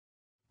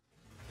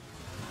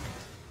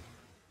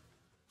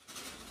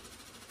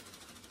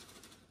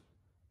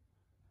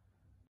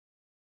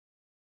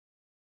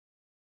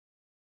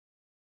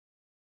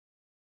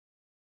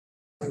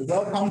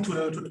welcome to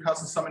the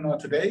CASUS seminar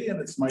today, and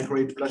it's my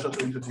great pleasure to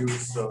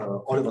introduce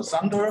Oliver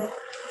Sander,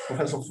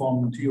 professor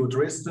from TU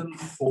Dresden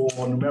for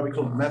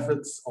numerical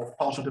methods of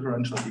partial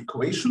differential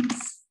equations.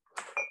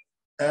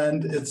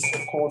 And it's,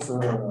 of course,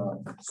 a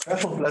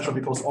special pleasure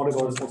because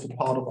Oliver is also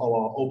part of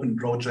our open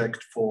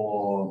project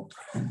for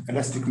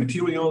elastic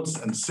materials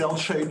and cell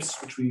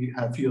shapes, which we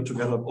have here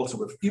together also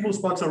with Ivo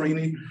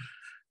Spazzarini,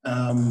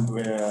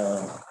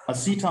 where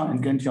Asita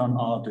and Gentian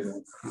are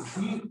the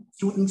PhD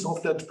students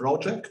of that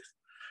project.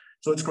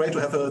 So it's great to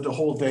have the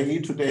whole day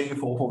today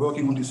for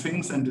working on these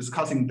things and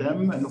discussing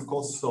them. And of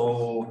course,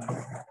 so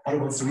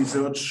Oliver's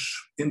research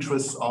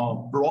interests are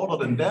broader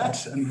than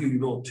that, and he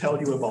will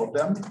tell you about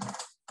them.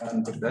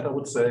 And with that, I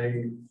would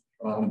say,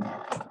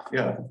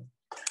 yeah,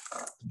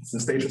 the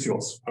stage is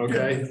yours.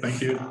 Okay, thank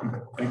you.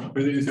 Thank you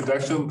for the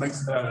introduction.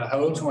 Thanks.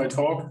 Hello to my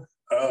talk,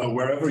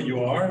 wherever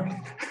you are.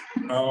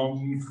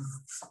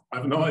 I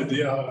have no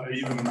idea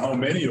even how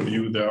many of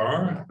you there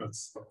are.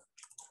 That's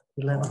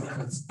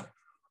 11.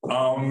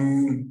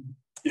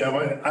 Yeah,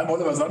 I'm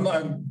Oliver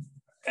Sander.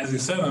 As you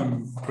said,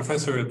 I'm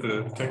professor at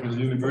the Technical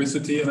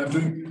University, and I'm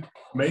doing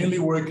mainly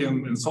work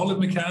in solid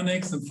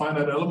mechanics and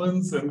finite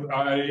elements. And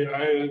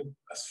I,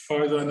 as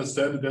far as I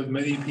understand it, there's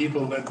many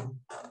people that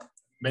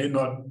may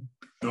not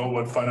know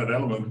what finite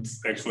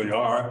elements actually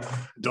are.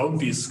 Don't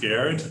be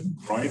scared,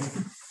 right?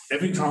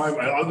 Every time,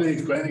 I'll be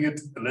explaining it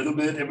a little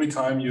bit, every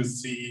time you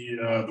see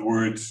the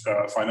word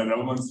finite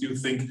elements, you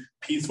think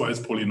piecewise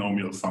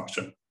polynomial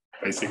function.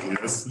 Basically,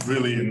 that's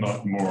really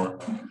not more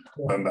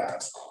than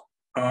that.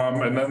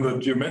 And then the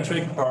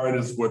geometric part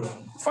is what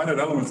finite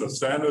elements are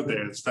standard.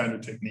 They're a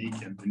standard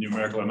technique in the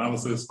numerical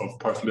analysis of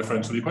partial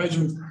differential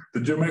equations.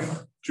 The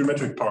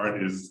geometric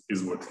part is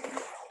what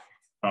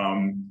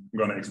I'm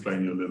going to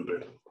explain you a little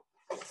bit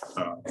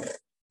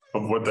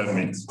of what that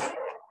means.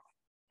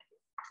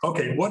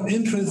 Okay, what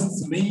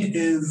interests me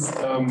is,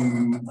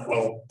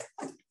 well,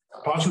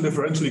 partial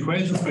differential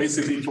equations,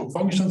 basically for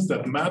functions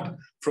that map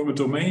from a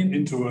domain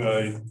into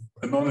a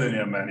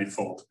nonlinear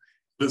manifold.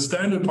 The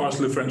standard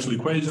partial differential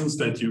equations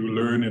that you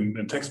learn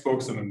in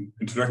textbooks and in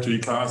introductory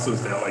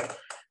classes, they're like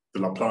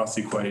the Laplace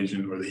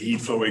equation or the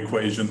heat flow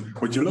equation.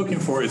 What you're looking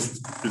for is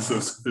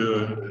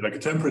like a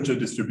temperature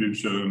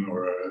distribution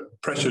or a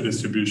pressure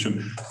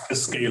distribution, a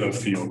scalar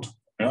field.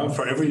 Yeah?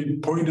 For every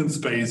point in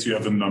space, you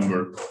have a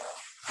number.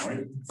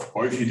 Right?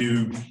 Or if you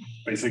do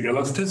basic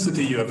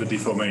elasticity, you have a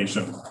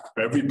deformation.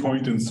 For every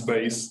point in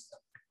space,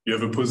 you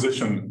have a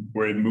position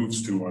where it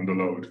moves to under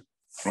load,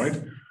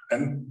 right?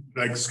 And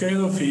like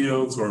scalar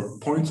fields or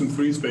points in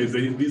free space,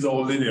 these are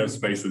all linear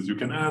spaces. You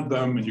can add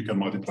them and you can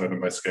multiply them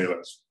by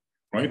scalars,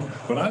 right?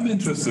 What I'm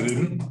interested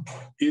in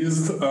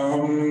is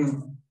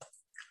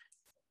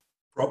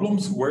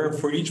problems where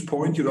for each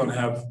point you don't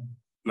have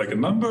like a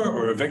number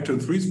or a vector in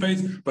free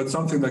space, but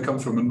something that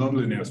comes from a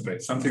nonlinear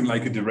space, something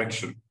like a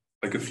direction.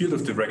 Like a field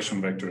of direction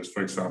vectors,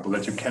 for example,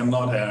 that you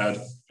cannot add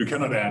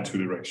two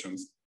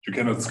directions. You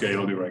cannot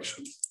scale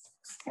directions,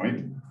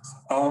 right?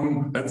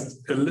 That's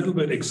a little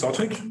bit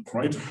exotic,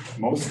 right?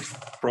 Most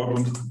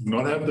problems do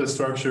not have this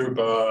structure,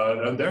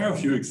 but there are a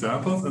few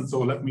examples. And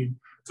so let me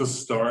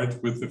just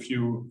start with a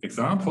few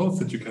examples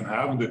that you can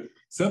have. And the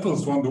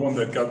simplest one, the one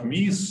that got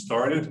me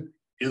started,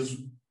 is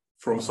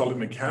from solid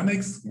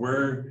mechanics,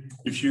 where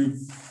if you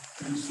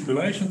do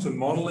simulations and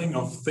modeling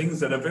of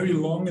things that are very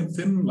long and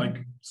thin,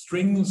 like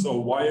strings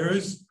or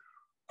wires,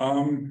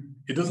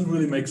 it doesn't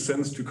really make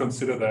sense to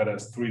consider that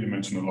as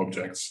three-dimensional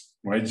objects,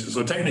 right?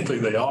 So technically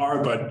they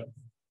are, but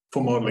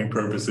for modeling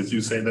purposes, you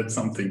say that's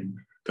something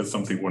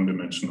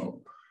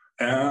one-dimensional.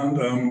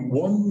 And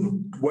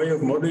one way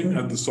of modeling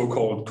are the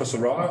so-called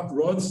Causera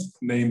rods,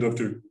 named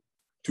after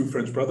two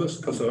French brothers,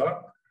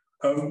 Causera,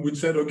 which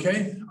said,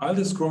 okay, I'll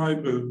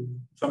describe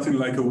something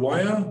like a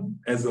wire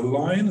as a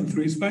line in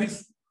free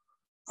space.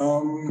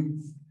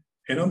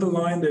 And on the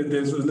line,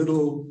 there's a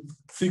little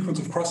sequence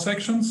of cross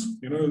sections,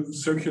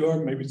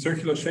 circular, maybe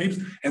circular shapes,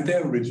 and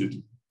they're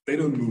rigid. They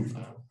don't move,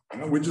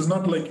 which is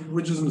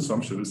an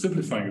assumption, a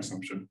simplifying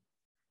assumption,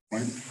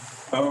 right?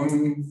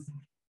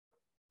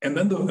 And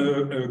then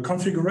the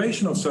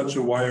configuration of such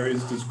a wire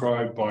is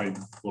described by,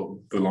 well,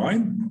 the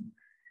line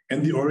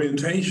and the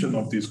orientation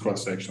of these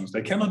cross sections.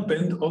 They cannot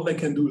bend. All they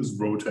can do is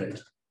rotate,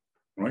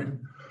 right?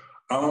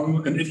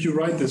 And if you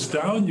write this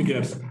down, you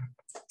get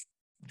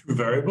two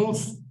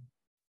variables.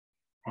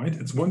 Right,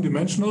 it's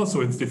one-dimensional, so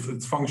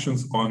it's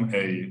functions on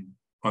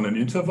an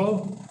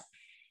interval,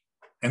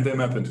 and they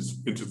map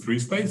into free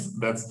space.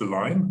 That's the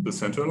line, the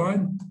center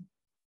line,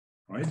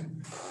 right?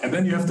 And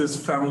then you have this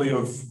family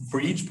of,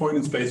 for each point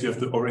in space, you have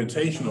the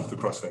orientation of the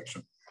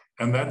cross-section,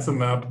 and that's a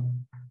map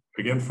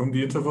again from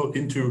the interval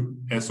into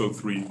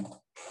SO3,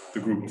 the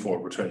group of all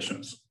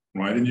rotations,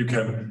 right? And you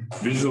can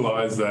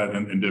visualize that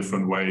in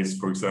different ways.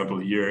 For example,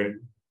 here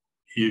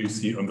you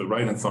see on the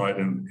right-hand side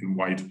in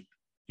white,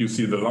 you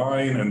see the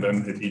line, and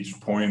then at each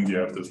point you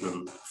have this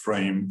little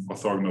frame,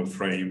 orthogonal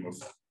frame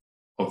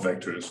of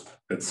vectors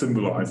that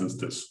symbolizes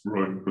this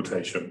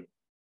rotation.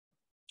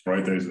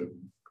 Right? There's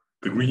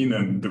the green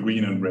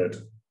and red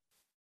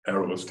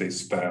arrows, they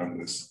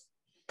span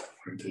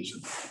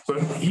orientation. So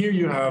here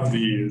you have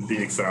the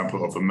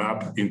example of a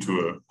map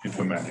into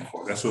a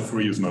manifold.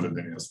 SO3 is not a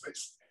linear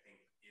space.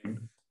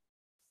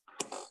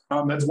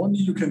 That's one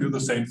you can do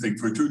the same thing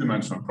for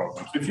two-dimensional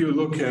problems. If you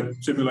look at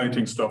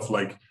simulating stuff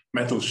like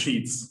metal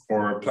sheets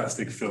or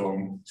plastic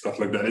film, stuff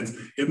like that,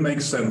 it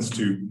makes sense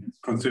to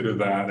consider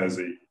that as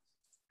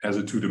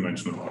a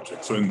two-dimensional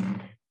object. So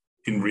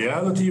in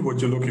reality, what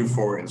you're looking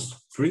for is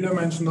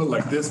three-dimensional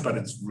like this, but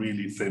it's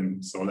really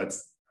thin. So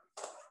let's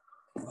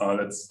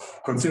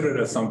consider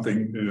it as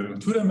something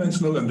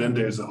two-dimensional, and then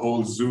there's a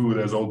whole zoo,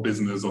 there's all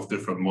business of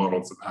different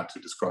models that had to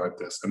describe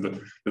this.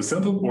 And the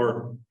simple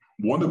or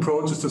one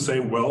approach is to say,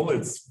 well,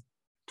 it's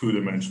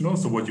two-dimensional.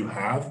 So what you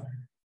have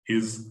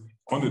is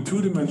on the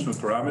two-dimensional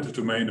parameter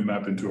domain to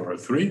map into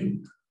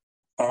R3.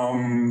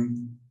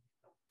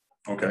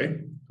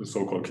 Okay, the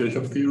so-called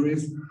Kirchhoff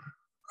theories.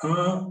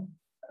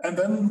 And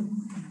then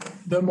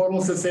the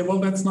models that say, well,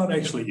 that's not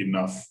actually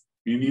enough.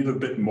 You need a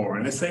bit more.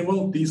 And they say,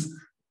 well,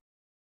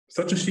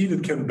 such a sheet,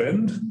 it can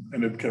bend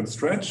and it can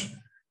stretch.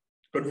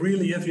 But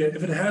really, if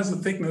it has a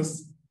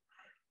thickness,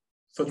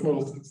 such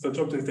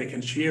objects, they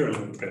can shear a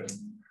little bit.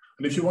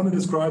 And if you want to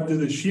describe this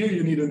as shear,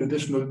 you need an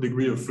additional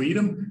degree of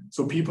freedom.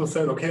 So people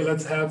said, okay,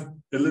 let's have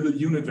a little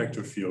unit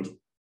vector field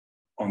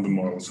on the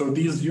model. So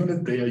they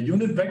are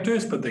unit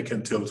vectors, but they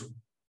can tilt.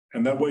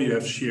 And that way you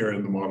have shear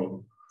in the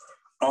model.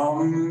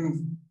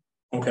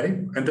 Okay,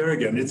 and there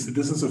again, this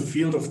is a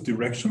field of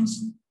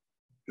directions.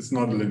 It's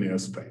not a linear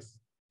space.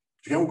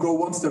 If you go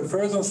one step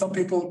further, some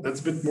people, that's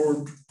a bit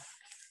more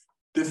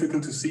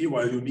difficult to see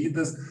why you need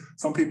this.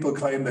 Some people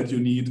claim that you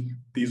need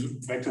these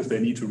vectors, they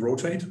need to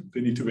rotate.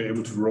 They need to be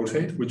able to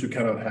rotate, which you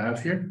cannot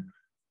have here.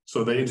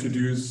 So they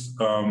introduce,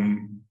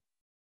 an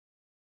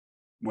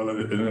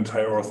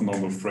entire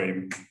orthonormal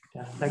frame.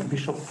 Yeah, like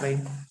Bishop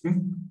frame.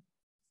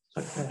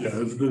 Yeah,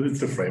 it's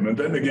the frame. And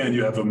then again,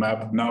 you have a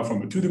map now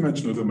from a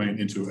two-dimensional domain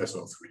into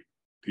SO3.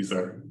 These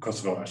are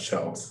considered as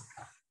shells.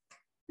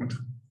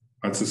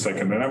 That's the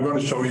second. And I'm going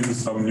to show you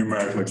some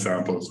numerical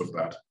examples of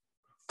that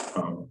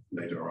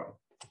later on.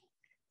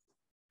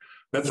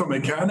 That's for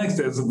mechanics.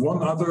 There's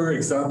one other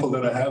example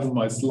that I have in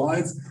my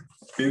slides.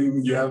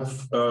 You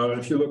have,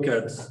 if you look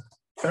at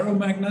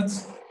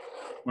ferromagnets,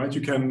 right,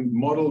 you can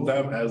model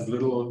them as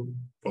little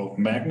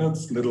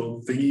magnets,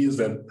 little thingies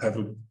that have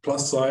a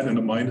plus side and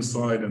a minus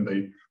side, and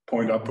they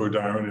point up or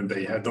down, and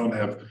they don't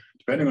have,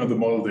 depending on the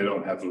model, they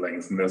don't have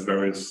length. And there's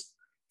various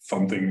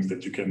fun things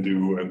that you can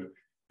do. And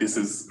this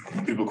is,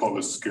 people call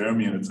this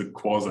skirmion. It's a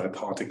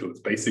quasi-particle. It's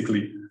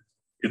basically,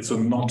 it's a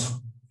knot.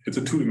 It's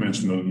a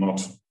two-dimensional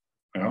knot.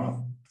 Yeah,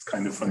 it's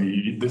kind of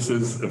funny. This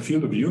is a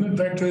field of unit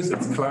vectors.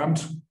 It's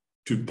clamped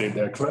to,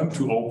 they're clamped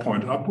to all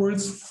point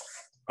upwards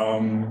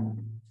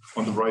on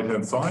the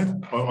right-hand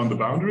side, or on the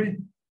boundary.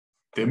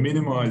 They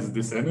minimize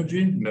this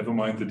energy, never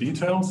mind the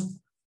details.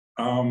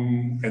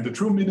 And the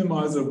true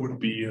minimizer would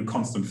be a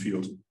constant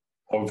field,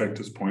 all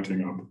vectors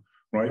pointing up,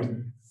 right?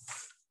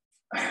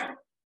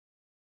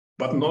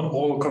 But not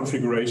all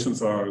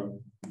configurations are,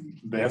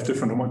 there are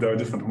different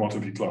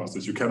homotopy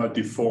classes. You cannot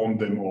deform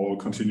them all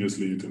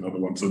continuously into another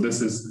one. So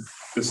this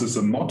is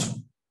a knot.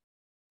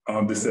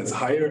 This has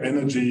higher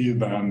energy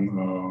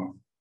than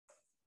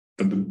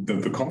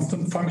the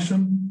constant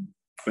function.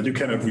 But you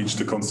cannot reach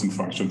the constant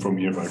function from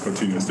here by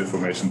continuous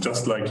deformation,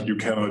 just like you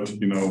cannot,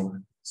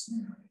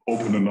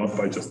 open a knot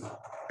by just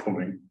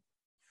pulling.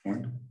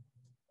 Right?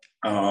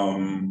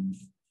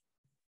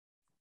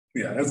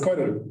 Yeah, that's quite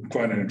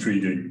an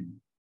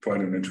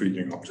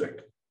intriguing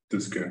object,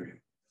 this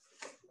skirmion.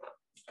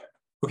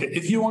 Okay,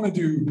 if you want to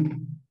do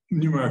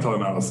numerical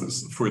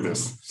analysis for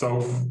this,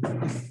 so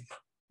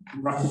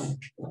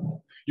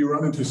you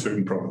run into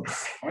certain problems,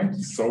 right?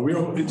 So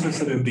we're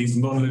interested in these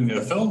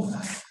nonlinear films.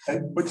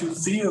 And what you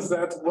see is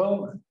that,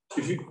 well,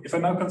 if I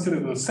now consider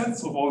the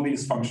sets of all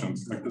these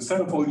functions, like the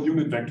set of all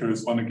unit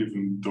vectors on a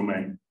given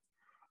domain,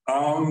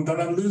 then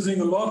I'm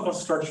losing a lot of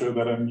structure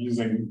that I'm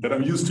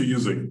used to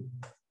using,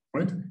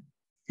 right?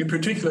 In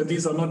particular,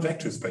 these are not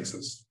vector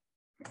spaces.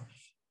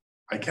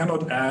 I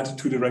cannot add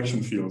two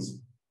direction fields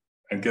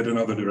and get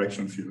another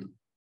direction field.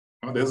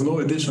 Well, there's no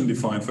addition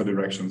defined for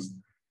directions.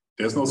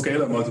 There's no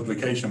scalar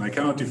multiplication. I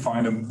cannot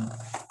define an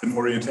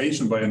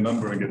orientation by a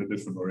number and get a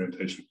different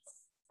orientation.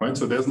 Right?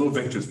 So there's no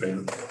vector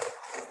space.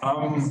 There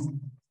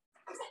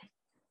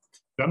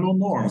are no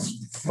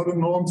norms, not a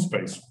norm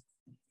space.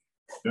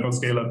 There are no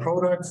scalar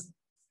products.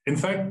 In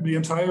fact, the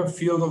entire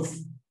field of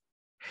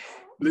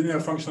linear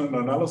functional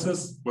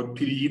analysis, what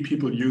PDE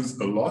people use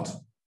a lot,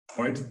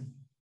 right?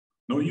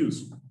 No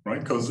use, right?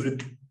 Because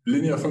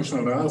linear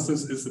functional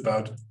analysis is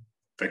about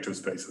vector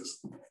spaces.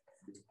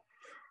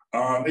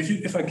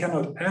 If I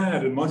cannot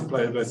add and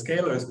multiply it by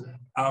scalars,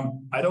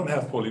 I don't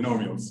have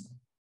polynomials.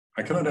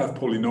 I cannot have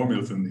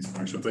polynomials in these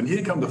functions. And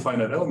here come the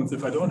finite elements.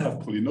 If I don't have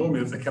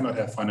polynomials, I cannot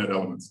have finite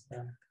elements.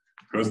 Yeah.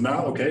 Because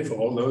now, okay, for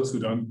all those who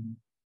don't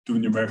do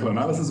numerical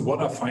analysis, what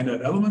are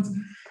finite elements?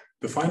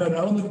 The finite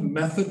element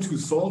method to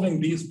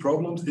solving these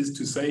problems is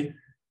to say,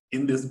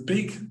 in this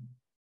big,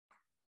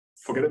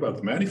 forget about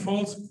the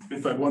manifolds,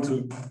 if I want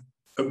to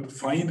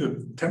find a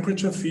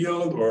temperature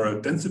field or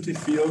a density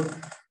field,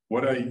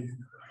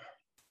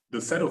 the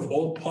set of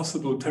all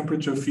possible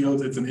temperature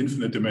fields, it's an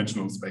infinite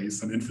dimensional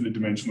space, and infinite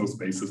dimensional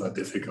spaces are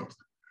difficult.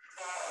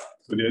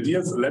 So the idea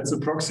is, let's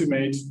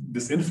approximate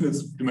this infinite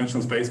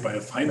dimensional space by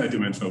a finite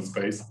dimensional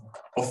space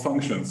of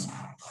functions.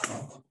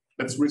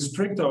 Let's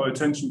restrict our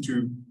attention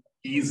to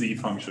easy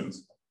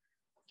functions.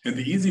 And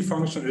the easy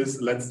function is,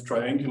 let's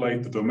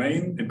triangulate the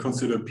domain and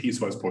consider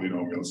piecewise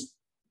polynomials.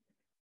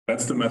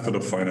 That's the method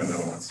of finite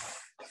elements.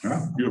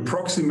 Yeah? You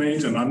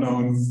approximate an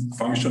unknown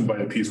function by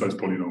a piecewise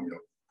polynomial.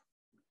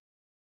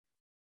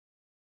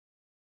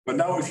 But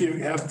now if you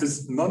have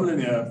this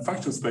nonlinear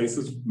function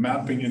spaces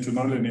mapping into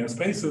nonlinear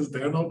spaces,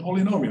 there are no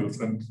polynomials.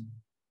 And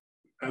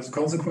as a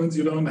consequence,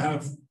 you don't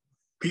have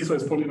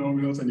piecewise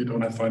polynomials and you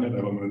don't have finite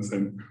elements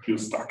and you're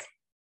stuck.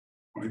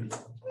 Right?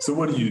 So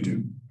what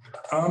do?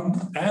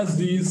 As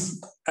these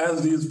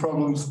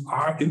problems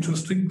are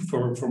interesting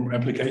from an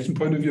application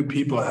point of view,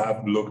 people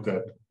have looked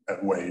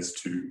at ways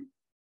to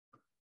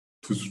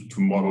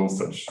model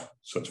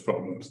such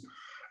problems.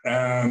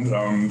 And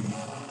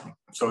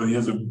so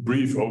here's a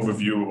brief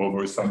overview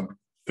over some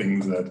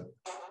things that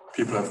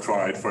people have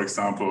tried. For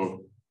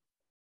example,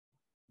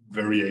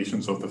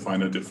 variations of the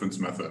finite difference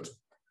method.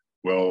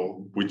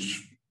 Well,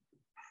 which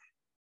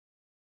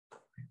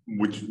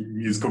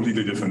is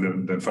completely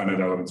different than finite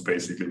elements,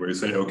 basically, where you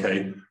say,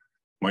 okay,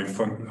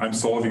 I'm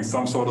solving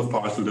some sort of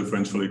partial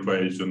differential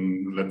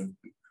equation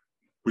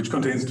which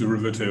contains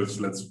derivatives.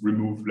 Let's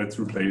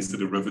replace the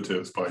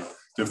derivatives by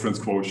difference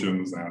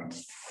quotients, and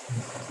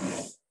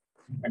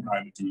you can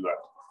kind of do that.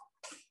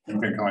 You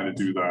can kind of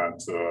do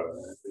that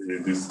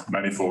in these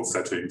manifold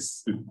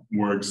settings. It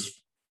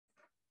works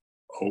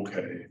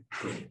okay.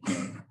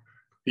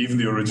 Even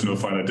the original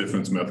finite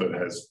difference method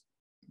has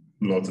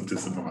lots of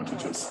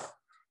disadvantages.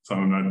 So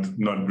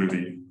not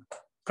really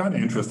kind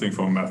of interesting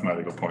from a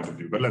mathematical point of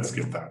view, but let's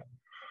skip that.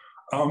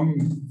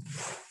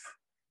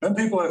 Then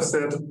people have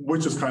said,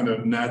 which is kind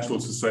of natural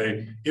to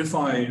say, if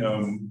I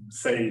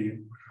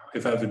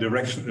have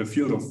a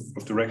field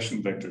of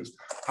direction vectors,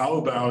 how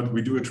about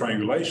we do a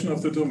triangulation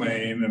of the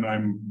domain, and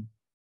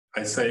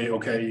I say,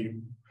 okay,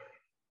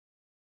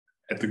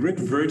 at the grid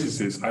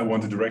vertices, I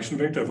want a direction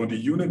vector, I want a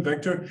unit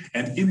vector,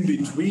 and in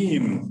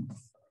between,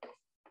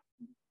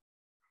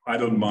 I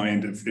don't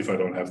mind if I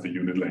don't have the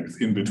unit length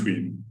in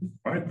between,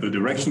 right? The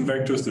direction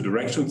vectors, the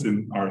directions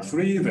in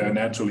R3, they're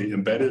naturally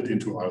embedded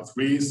into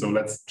R3. So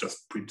let's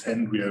just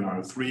pretend we're in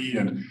R3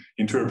 and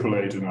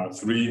interpolate in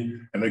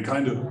R3. And it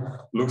kind of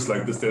looks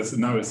like this. There's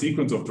now a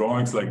sequence of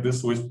drawings like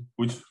this, which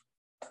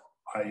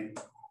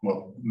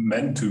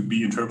meant to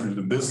be interpreted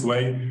in this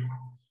way.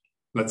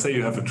 Let's say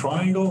you have a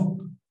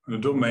triangle, a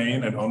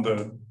domain, and on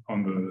the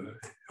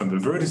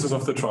vertices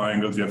of the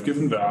triangles, you have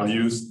given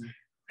values.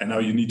 And now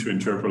you need to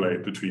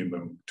interpolate between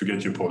them to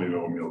get your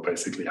polynomial,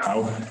 basically.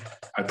 How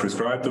I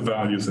prescribe the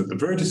values at the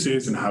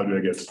vertices, and how do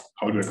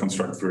I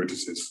construct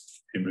vertices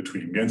in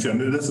between?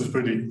 And this is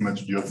pretty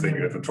much your thing.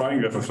 You have a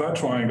triangle, you have a flat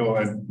triangle,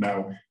 and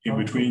now in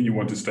between you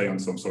want to stay on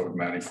some sort of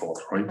manifold,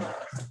 right?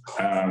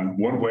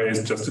 One way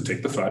is just to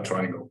take the flat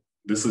triangle.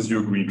 This is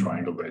your green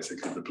triangle,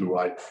 basically, the blue.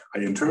 I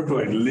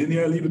interpolate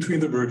linearly between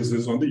the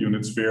vertices on the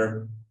unit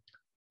sphere.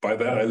 By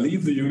that, I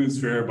leave the unit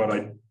sphere,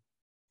 but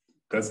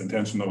that's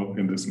intentional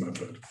in this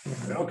method.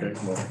 Okay,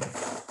 well,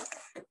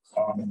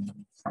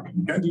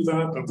 you can do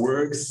that. That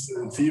works.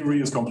 Theory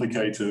is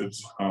complicated.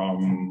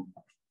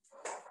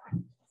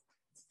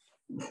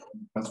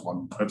 That's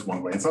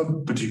one way. It's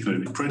not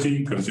particularly pretty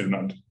because you're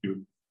not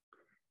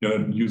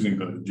using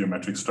the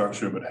geometric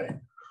structure, but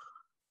hey.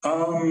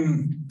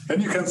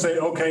 Then you can say,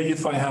 okay,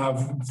 if I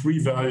have three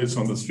values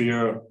on the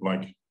sphere,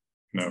 like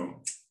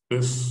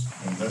this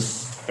and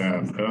this,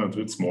 and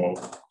it's small,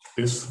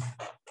 this.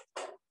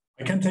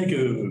 I can take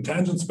a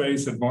tangent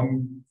space at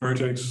one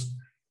vertex,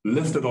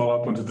 lift it all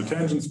up onto the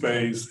tangent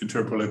space,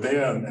 interpolate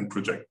there, and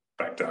project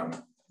back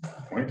down.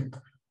 Right?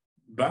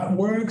 That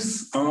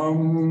works.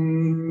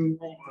 That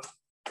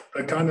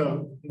kind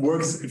of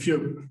works if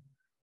you.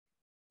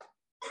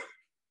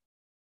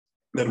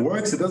 That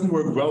works. It doesn't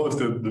work well if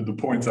the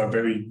points are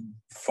very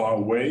far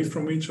away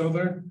from each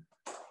other.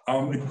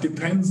 It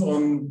depends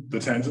on the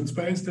tangent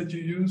space that you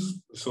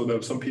use. So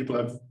that some people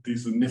have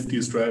these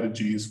nifty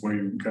strategies where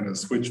you kind of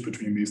switch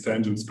between these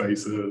tangent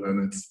spaces,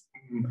 and it's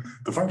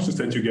the functions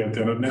that you get,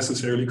 they're not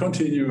necessarily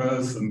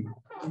continuous, and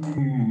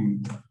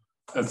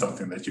that's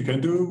something that you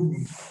can do.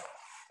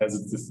 Has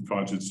its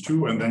disadvantage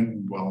too. And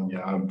then, well,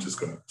 yeah, I'm just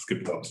going to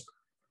skip those.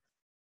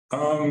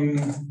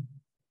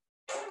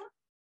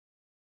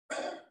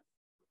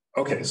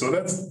 Okay, so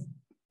that's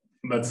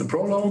the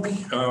prologue.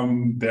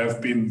 There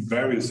have been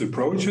various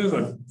approaches.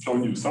 I've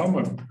shown you some,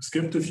 I've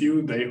skipped a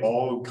few. They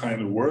all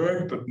kind of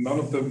work, but none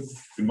of them,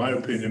 in my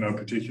opinion, are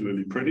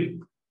particularly pretty.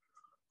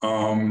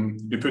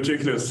 In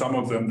particular, some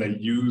of them, they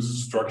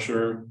use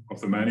structure of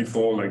the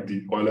manifold, like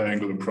the Euler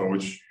angle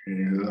approach,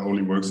 it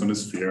only works on a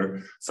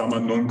sphere. Some are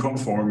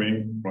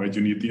non-conforming, right?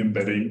 You need the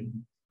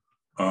embedding.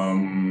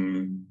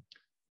 And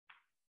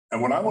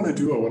what I wanted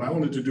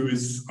to do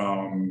is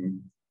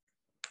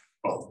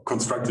well,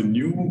 construct a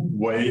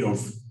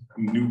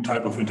new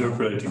type of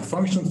interpolating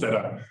functions that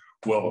are,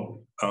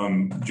 well,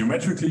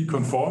 geometrically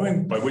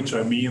conforming, by which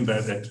I mean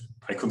that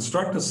I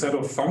construct a set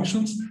of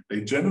functions,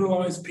 they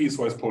generalize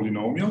piecewise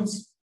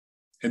polynomials,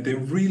 and they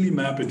really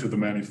map into the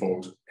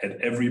manifold at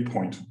every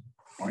point,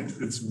 right?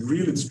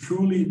 It's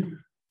truly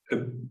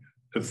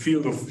a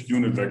field of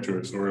unit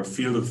vectors or a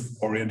field of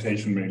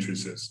orientation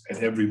matrices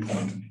at every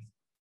point,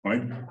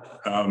 right?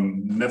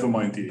 Never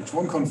mind the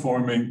H1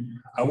 conforming.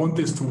 I want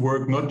this to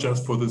work not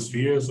just for the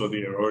spheres or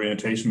the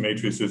orientation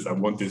matrices. I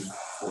want this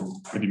for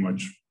pretty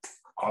much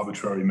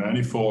arbitrary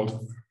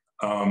manifold.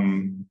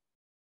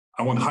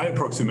 I want high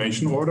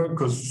approximation order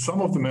because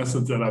some of the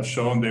methods that I've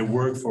shown, they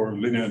work for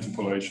linear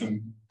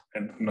interpolation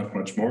and not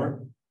much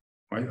more,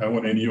 right? I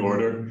want any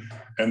order.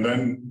 And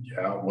then,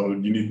 yeah, well,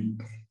 you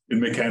need, in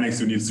mechanics,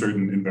 you need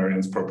certain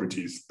invariance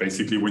properties.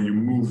 Basically, when you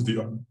move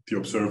the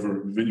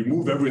observer, when you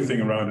move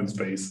everything around in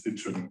space, it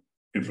shouldn't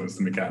influence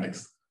the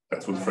mechanics.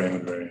 That's what frame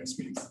invariance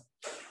means.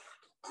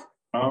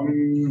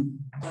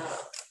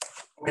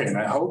 Okay, and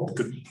I hope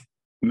that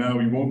now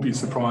you won't be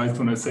surprised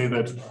when I say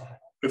that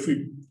if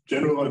we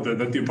generalize,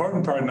 that the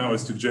important part now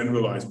is to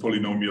generalize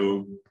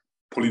polynomials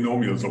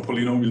or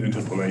polynomial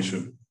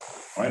interpolation.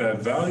 Right, I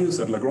have values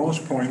at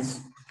Lagrange points.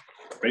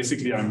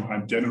 Basically,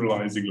 I'm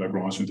generalizing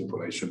Lagrange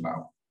interpolation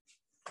now.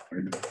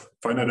 Right?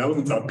 Finite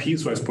elements are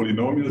piecewise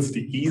polynomials.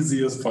 The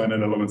easiest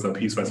finite elements are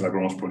piecewise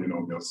Lagrange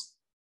polynomials.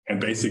 And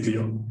basically,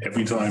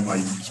 every time I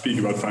speak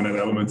about finite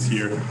elements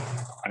here,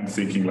 I'm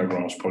thinking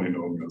Lagrange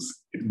polynomials.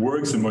 It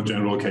works in more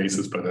general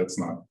cases, but that's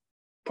not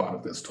part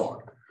of this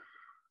talk.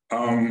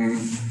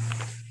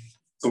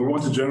 So we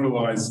want to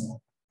generalize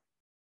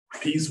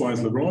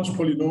piecewise Lagrange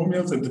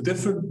polynomials, and the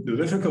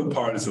difficult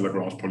part is the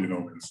Lagrange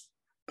polynomials.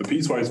 The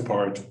piecewise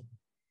part,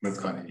 that's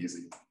kind of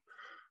easy.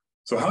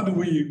 So how do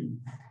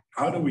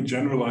we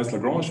generalize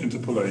Lagrange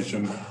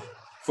interpolation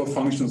for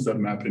functions that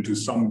map into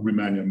some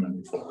Riemannian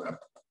manifold M?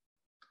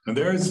 And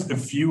there's a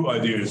few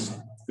ideas,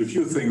 a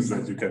few things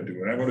that you can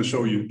do, and I'm going to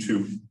show you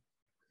two.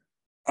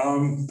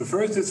 The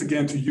first is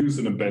again to use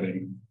an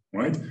embedding,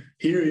 right?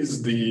 Here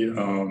is the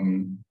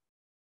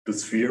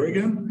sphere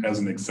again as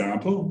an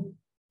example.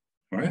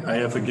 Right, I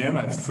have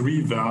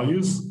three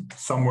values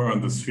somewhere on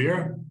the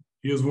sphere.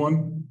 Here's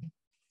one,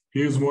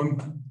 here's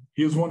one,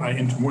 here's one.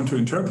 I want to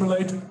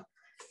interpolate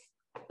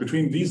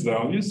between these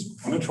values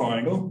on a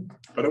triangle,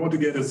 but I want to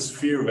get a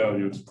sphere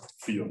valued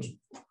field.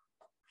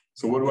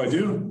 So what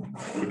do?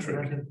 A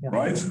trick,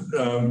 right?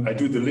 I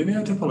do the linear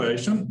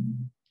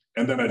interpolation,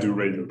 and then I do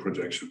radial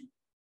projection.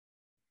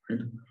 Right?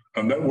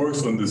 And that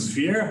works on the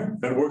sphere,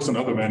 that works on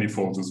other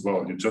manifolds as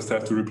well. You just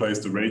have to replace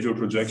the radial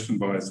projection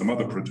by some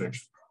other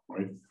projection,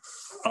 right?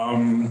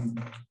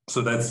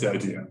 So that's the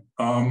idea.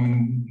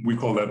 We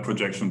call that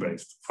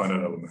projection-based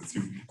finite elements.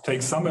 You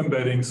take some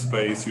embedding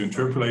space, you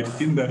interpolate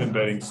in that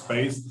embedding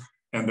space,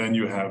 and then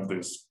you have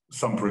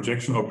some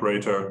projection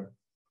operator,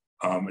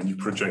 and you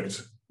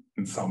project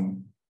in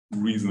some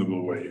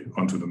reasonable way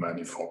onto the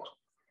manifold.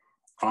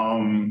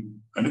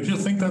 And if you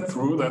think that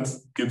through, that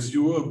gives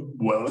you a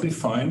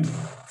well-defined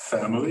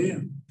family,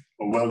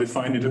 a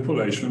well-defined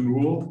interpolation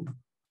rule.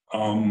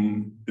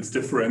 It's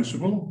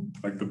differentiable,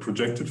 like the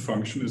projected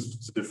function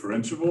is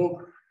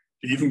differentiable.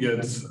 You even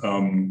get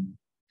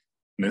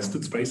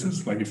nested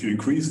spaces, like if you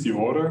increase the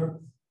order,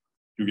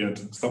 you get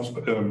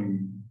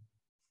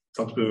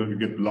you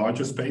get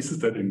larger spaces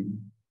that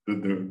in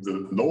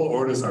the lower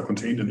orders are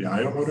contained in the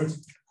higher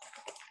orders.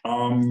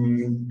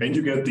 And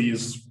you get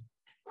these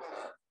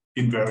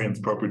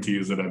invariant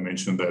properties that I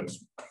mentioned that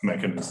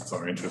mechanists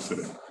are interested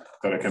in,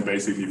 that I can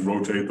basically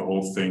rotate the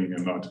whole thing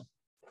and not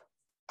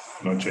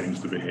change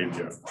the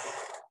behavior.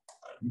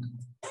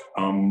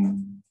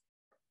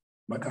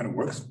 That kind of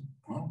works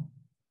well.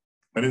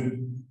 And it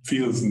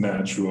feels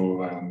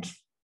natural, and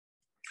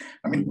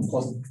I mean, of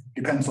course,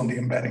 it depends on the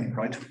embedding,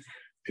 right?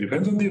 It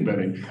depends on the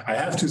embedding. I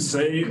have to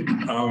say,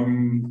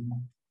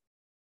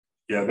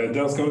 yeah,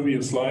 there's going to be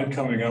a slide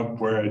coming up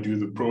where I do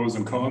the pros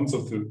and cons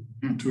of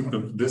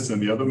this and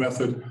the other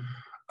method.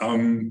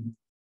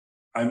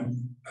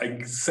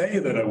 I say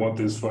that I want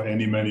this for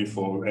any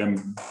manifold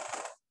M,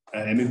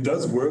 and it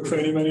does work for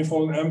any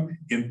manifold M.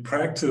 In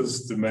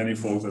practice, the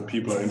manifolds that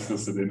people are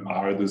interested in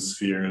are the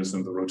spheres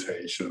and the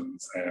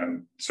rotations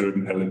and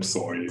certain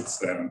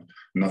ellipsoids and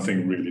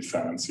nothing really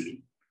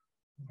fancy.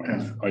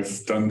 Okay.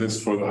 I've done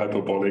this for the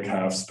hyperbolic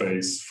half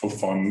space for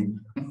fun,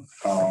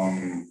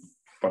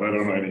 but I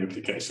don't know any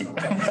application of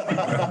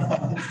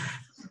that.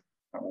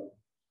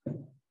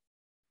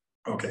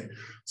 Okay,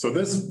 so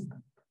this,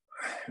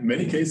 in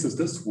many cases,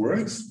 this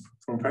works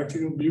from a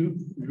practical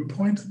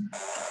viewpoint.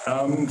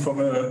 From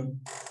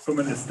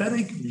an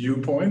aesthetic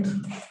viewpoint,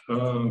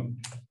 I'm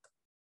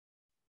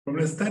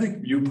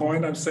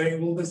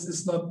saying, well, this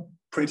is not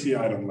pretty.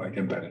 I don't like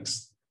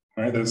embeddings.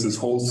 Right? There's this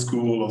whole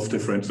school of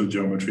differential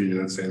geometry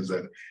that says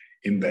that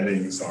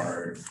embeddings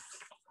are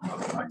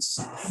not nice.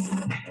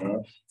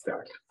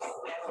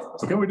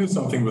 So can we do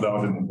something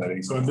without an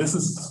embedding? So this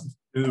is,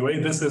 in a way,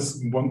 this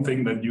is one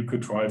thing that you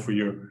could try for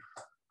your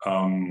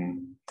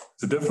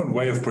It's a different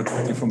way of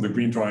projecting from the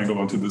green triangle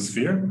onto the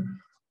sphere,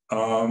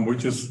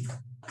 which is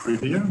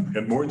prettier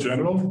and more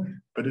general,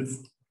 but it's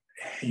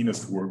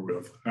heinous to work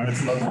with.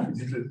 It's not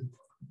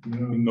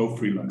no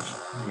free lunch,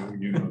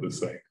 you know the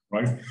saying,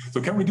 right?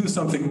 So can we do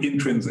something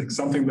intrinsic,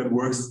 something that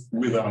works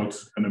without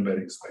an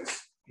embedding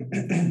space?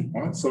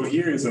 Right, so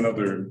here is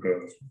another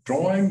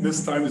drawing.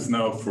 This time is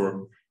now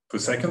for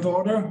second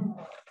order.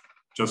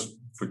 Just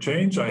for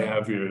change, I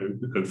have here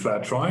a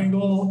flat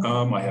triangle.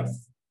 I have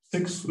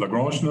 6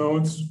 Lagrange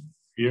nodes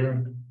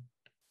here.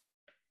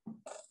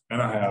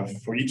 And I have,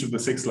 for each of the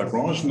 6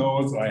 Lagrange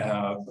nodes, I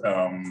have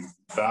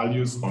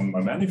values on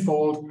my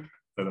manifold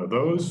that are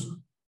those.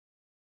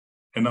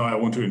 And now I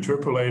want to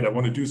interpolate, I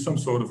want to do some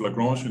sort of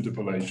Lagrange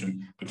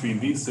interpolation between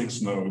these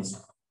 6 nodes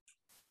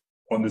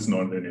on this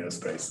nonlinear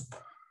space.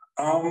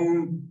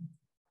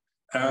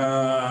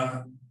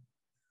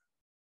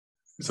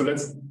 So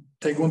let's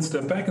take one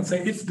step back and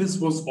say, if this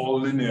was all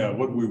linear,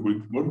 what would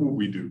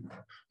we do?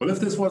 Well, if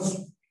this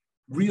was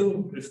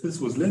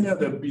linear,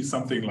 there'd be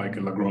something like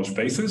a Lagrange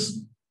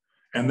basis.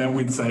 And then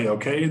we'd say,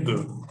 okay,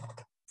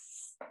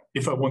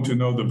 if I want to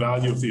know the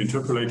value of the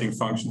interpolating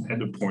function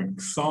at a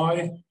point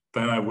psi,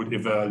 then I would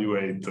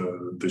evaluate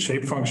the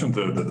shape function,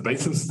 the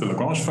basis, the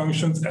Lagrange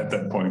functions at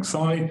that point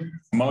psi,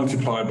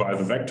 multiply by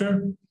the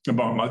vector,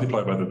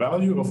 multiply by the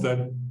value of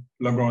that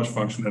Lagrange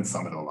function and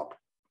sum it all up.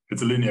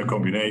 It's a linear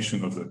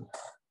combination of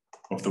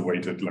the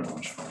weighted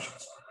Lagrange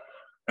functions.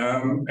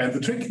 And the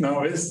trick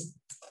now is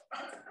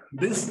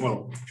this,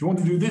 well, if you want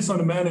to do this on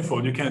a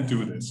manifold, you can't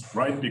do this,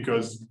 right?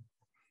 Because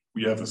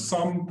we have a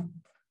sum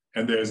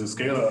and there's a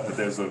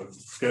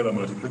scalar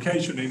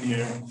multiplication in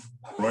here,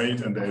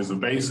 right? And there's a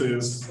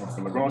basis of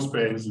the Lagrange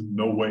space.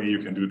 No way you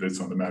can do this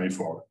on the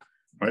manifold,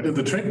 right? And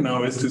the trick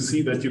now is to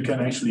see that you can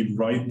actually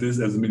write this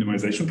as a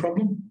minimization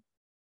problem.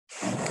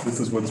 This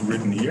is what's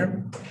written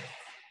here.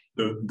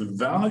 The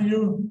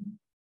value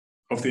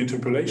of the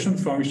interpolation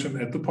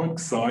function at the point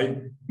psi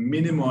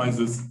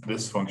minimizes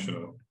this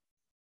functional.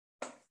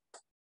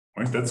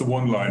 Right? That's a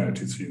one-liner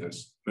to see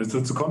this.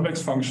 It's a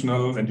convex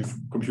functional, and you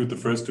compute the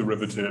first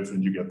derivative,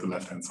 and you get the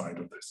left-hand side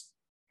of this.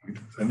 Right?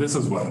 And this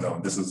is well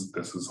known. This is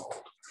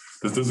old.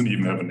 This doesn't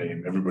even have a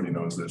name. Everybody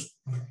knows this,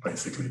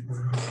 basically.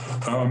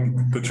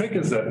 The trick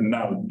is that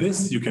now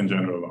this you can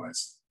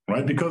generalize,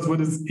 right? Because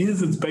what it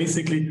is, it's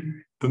basically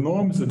the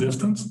norm is a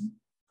distance.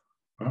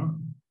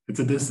 It's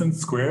a distance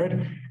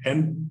squared,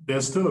 and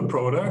there's still a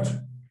product,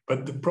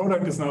 but the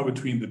product is now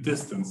between the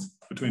distance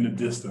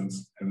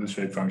and the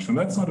shape function.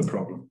 That's not a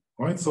problem,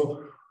 right?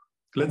 So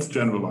let's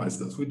generalize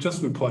this. We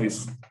just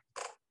replace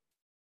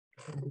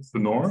the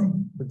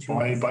norm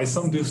by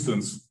some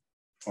distance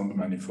on the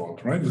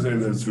manifold, right? We say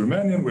there's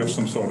Riemannian, we have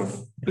some sort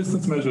of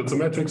distance measured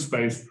symmetric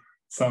space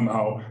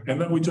somehow, and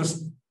then we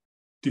just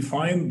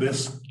define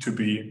this to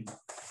be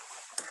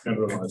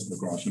generalized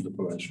Lagrange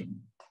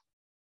interpolation.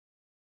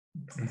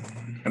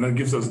 And that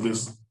gives us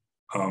this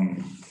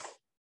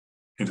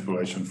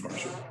interpolation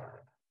function.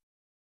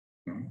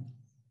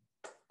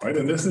 Right,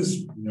 and this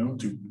is,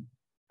 to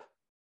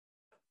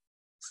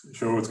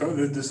show what's going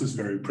on, this is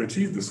very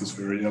pretty, this is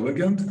very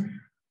elegant,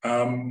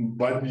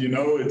 but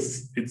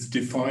it's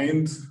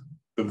defined,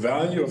 the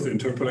value of the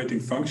interpolating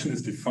function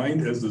is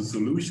defined as the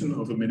solution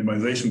of a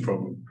minimization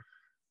problem.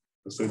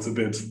 So it's a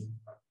bit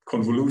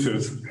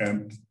convoluted,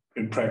 and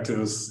in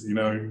practice,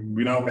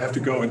 we now have to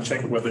go and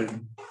check whether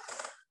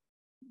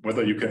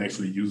you can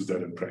actually use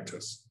that in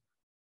practice,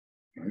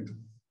 right?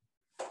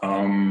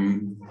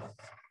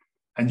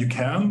 And you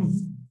can,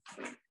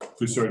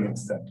 to a certain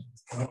extent.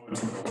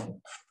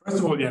 First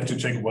of all, you have to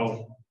check,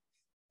 well,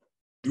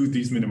 do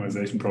these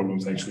minimization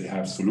problems actually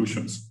have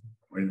solutions?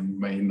 Or it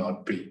may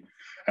not be.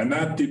 And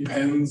that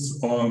depends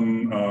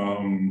on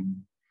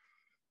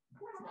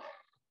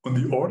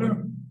the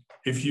order.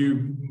 If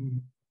you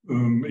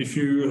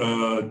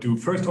do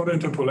first order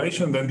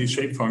interpolation, then these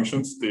shape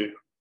functions, the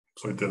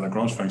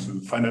Lagrange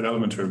functions, the finite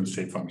element term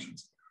shape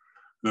functions.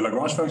 The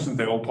Lagrange functions,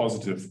 they're all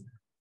positive.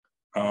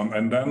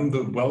 And then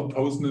the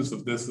well-posedness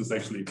of this is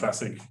actually a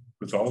classic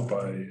result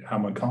by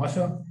Hermann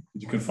Karcher,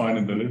 that you can find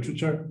in the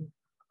literature.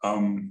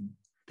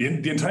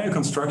 The entire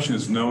construction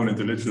is known in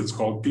the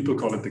literature. People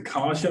call it the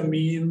Karcher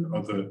mean,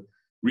 or the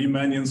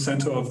Riemannian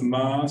center of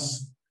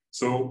mass.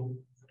 So,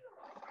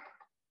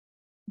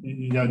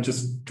 yeah,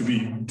 just to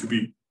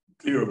be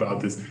clear about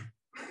this,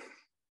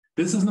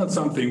 this is not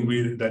something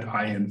that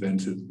I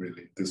invented,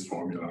 really, this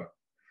formula.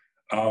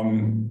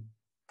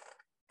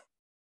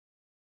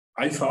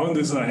 I found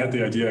this and I had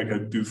the idea I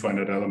could do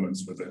finite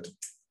elements with it,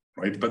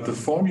 right? But the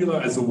formula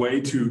as a way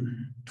to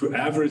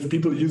average,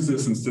 people use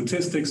this in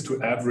statistics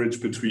to average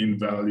between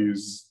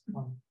values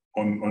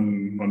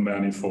on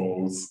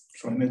manifolds.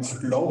 And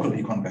it's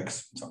locally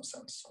convex in some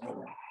sense.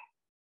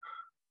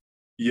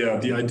 Yeah,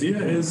 the idea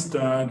is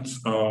that,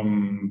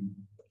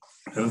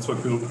 that's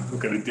what we'll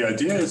look at it. The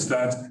idea is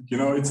that,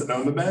 it's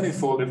on the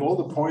manifold, if all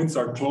the points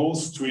are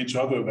close to each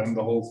other, then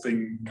the whole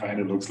thing kind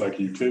of looks like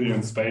a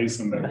Euclidean space,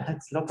 and then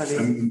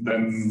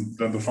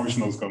the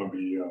functional is going to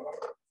be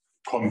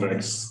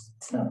convex.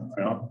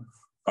 Yeah.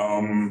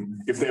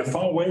 If they are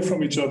far away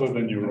from each other,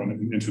 then you run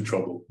into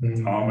trouble.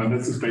 And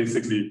this is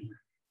basically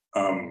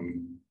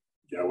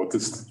what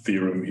this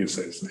theorem here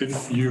says.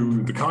 If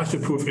you, the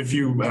CASUS proof, if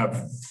you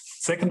have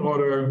second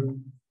order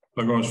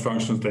Lagrange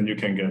functions, then you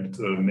can get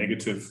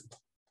negative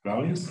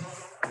values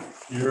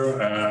here.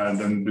 And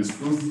then this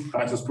proof,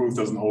 CASUS proof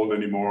doesn't hold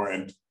anymore.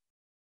 And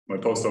my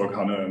postdoc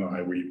Hannah and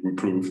I, we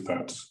proved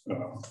that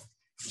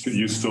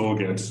you still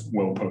get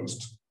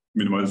well-posed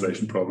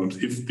minimization problems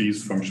if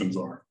these functions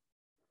are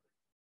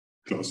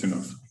close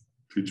enough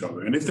to each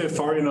other. And if they're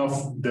far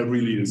enough, there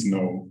really is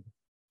no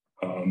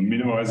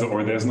minimizer,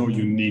 or there's no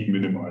unique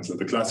minimizer.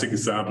 The classic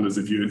example is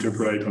if you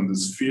interpolate on the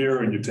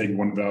sphere and you take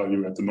one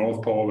value at the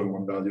North Pole and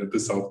one value at the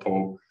South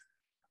Pole,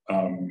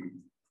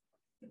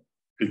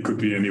 it could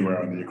be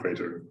anywhere on the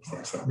equator, for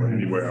example,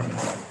 anywhere.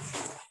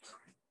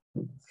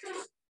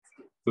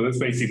 So that's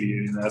basically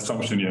an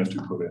assumption you have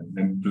to put in.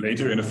 And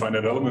later in a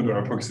finite element or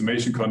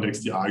approximation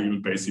context, the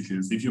argument basically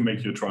is if you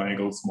make your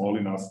triangle small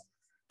enough,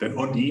 then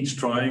on each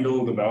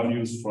triangle, the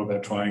values for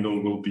that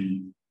triangle will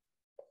be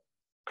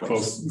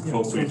close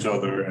to each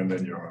other, and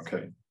then you're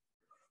okay.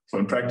 So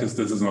in practice,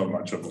 this is not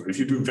much of it. If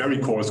you do very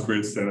coarse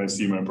grids, then I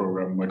see my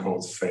program, my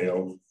codes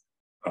fail.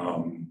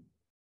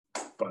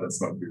 But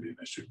it's not really an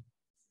issue.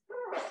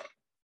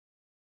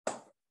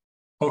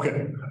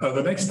 Okay,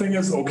 the next thing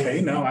is, okay,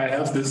 now I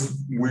have this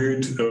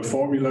weird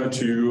formula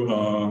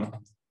to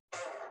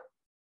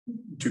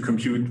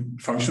compute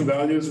function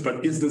values,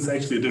 but is this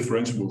actually a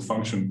differentiable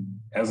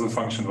function as a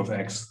function of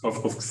x,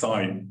 of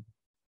psi,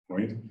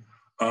 right?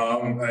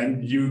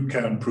 And you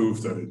can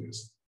prove that it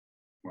is,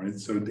 right?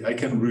 So I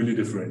can really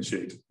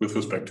differentiate with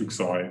respect to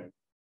psi,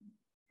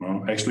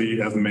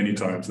 actually as many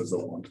times as I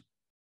want.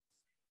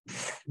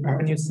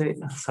 When you say,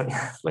 sorry,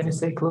 when you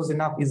say close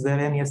enough, is there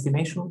any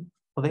estimation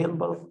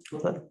available to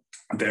that?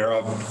 There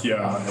are,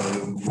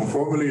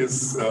 formally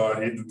is,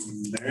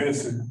 there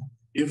is,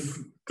 if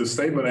the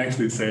statement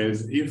actually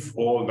says, if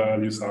all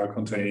values are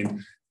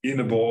contained in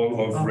a ball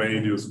of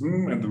radius,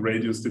 and the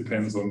radius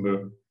depends on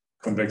the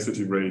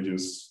convexity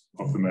radius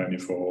of the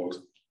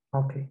manifold.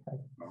 Okay.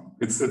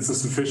 It's a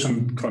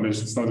sufficient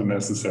condition, it's not a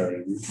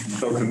necessary,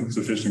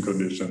 sufficient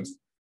conditions.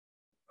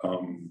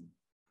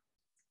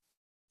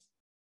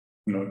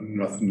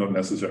 Not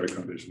necessary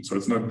conditions. So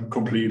it's not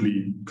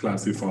completely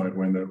classified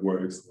when that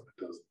works, what it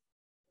does.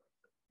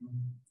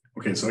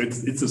 Okay, so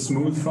it's a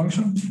smooth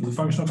function, the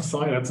function of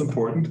psi, that's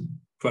important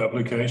for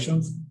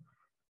applications.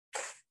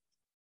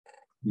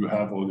 You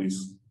have all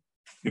these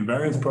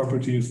invariance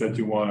properties that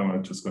you want.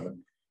 I'm just going to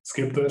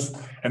skip this.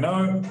 And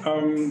now,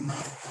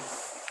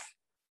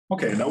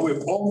 okay, now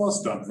we're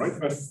almost done, right?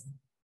 I have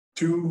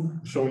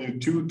show you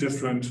two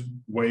different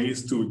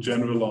ways to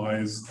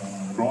generalize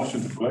Lagrange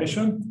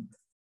interpolation.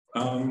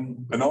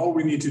 And all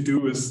we need to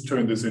do is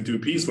turn this into a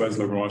piecewise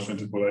Lagrange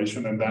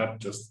interpolation, and that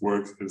just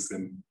works as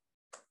in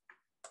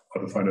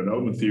other finite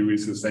element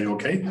theories. You say,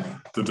 okay,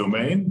 the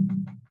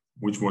domain,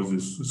 which was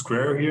this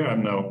square here,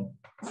 I'm now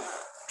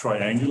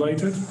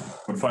triangulated,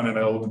 what finite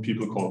element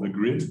people call the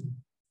grid,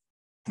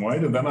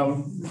 right? And then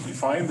I'll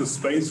define the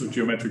space of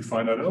geometric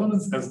finite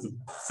elements as the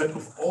set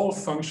of all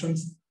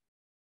functions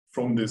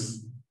from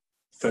this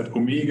set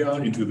omega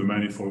into the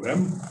manifold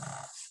M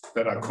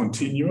that are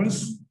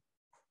continuous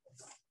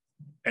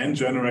and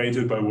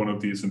generated by one of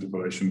these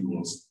interpolation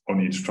rules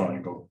on each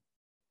triangle.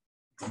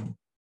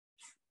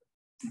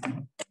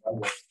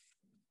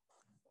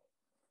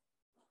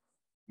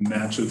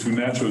 Natural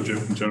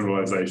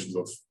generalizations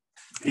of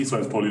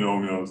piecewise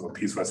polynomials or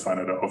piecewise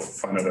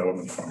finite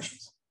element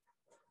functions.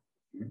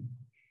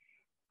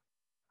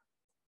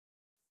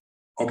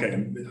 Okay,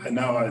 and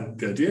now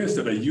the idea is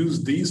that I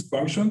use these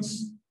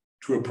functions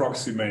to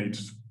approximate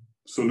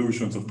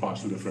solutions of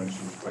partial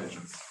differential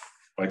equations.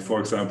 Like, for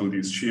example,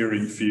 these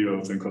shearing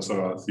fields in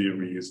Kossara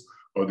theories,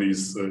 or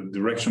these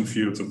direction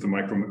fields of the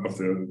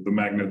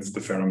magnets, the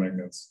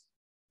ferromagnets.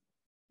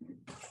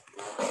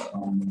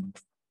 I'm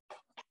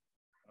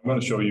going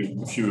to show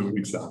you a few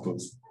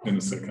examples in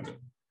a second.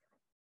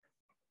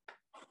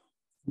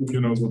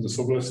 You know what the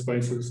Sobolev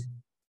space is?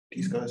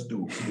 These guys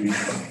do.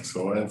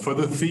 So for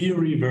the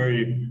theory,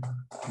 very,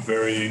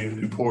 very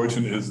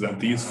important is that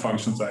these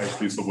functions are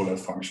actually Sobolev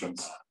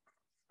functions.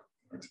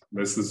 Right?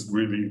 This is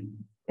really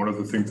one of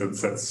the things that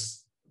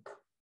sets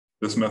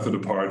this method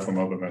apart from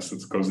other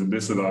methods, because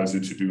this allows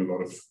you to do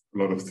a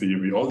lot of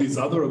theory. All these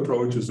other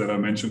approaches that I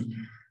mentioned,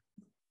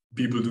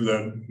 people do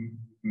that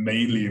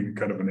mainly in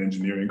kind of an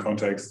engineering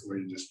context where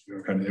you just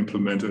kind of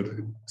implement it.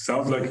 It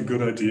sounds like a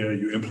good idea.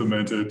 You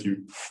implement it,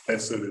 you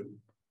test it, it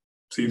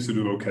seems to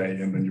do okay,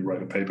 and then you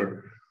write a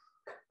paper.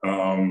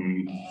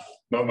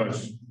 Not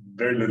much,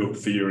 very little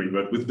theory,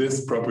 but with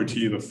this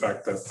property, the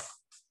fact that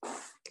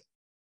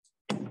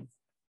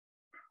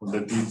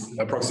these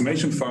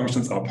approximation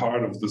functions are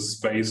part of the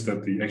space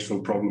that the actual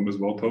problem is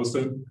well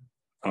posted,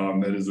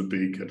 that is a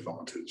big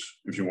advantage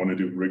if you want to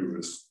do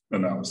rigorous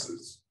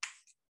analysis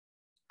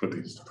for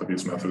these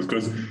methods.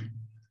 Because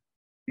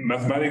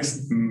mathematics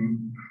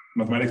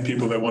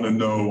people, they want to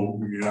know,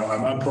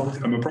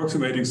 I'm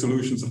approximating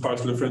solutions of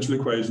partial differential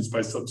equations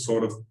by some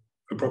sort of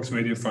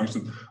approximating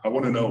functions, I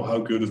want to know how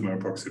good is my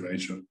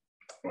approximation,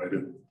 right?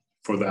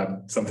 For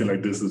that, something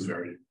like this is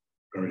very,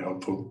 very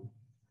helpful.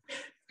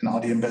 And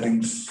are the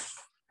embeddings,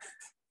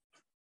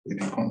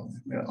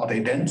 are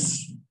they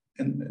dense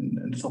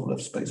in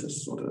Sobolev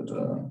spaces? So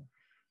that,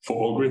 for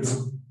all grids,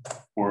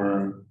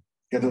 or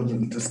yeah,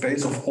 the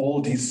space of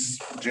all these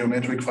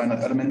geometric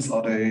finite elements,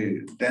 are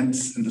they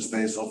dense in the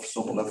space of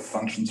Sobolev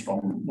functions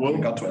from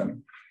regard to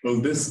M?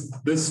 Well, this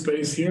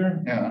space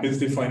here is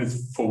defined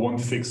as for one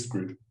fixed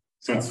grid.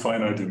 So it's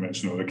finite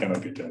dimensional, it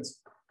cannot be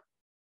dense.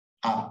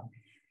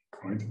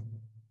 Right?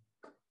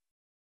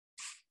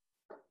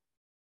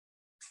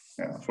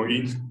 Yeah. For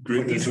each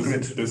grid, this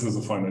is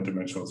a finite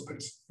dimensional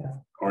space. Yeah.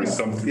 Or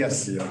something.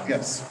 Yes. Yeah.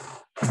 Yes.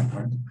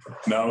 Right.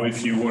 Now,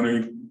 if you want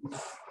to,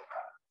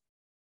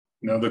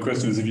 now the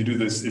question is, if you do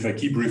this, if I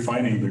keep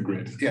refining the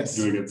grid, yes,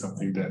 do I get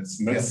something dense?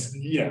 And that's,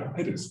 yeah,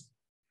 it is.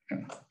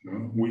 Yeah.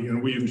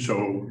 We even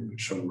show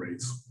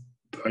rates.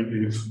 I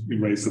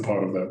erased the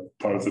part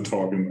of the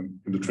talk in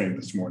the train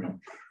this morning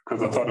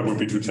because I thought it would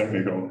be too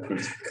technical.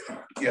 But,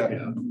 yeah.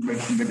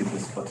 Maybe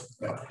this, but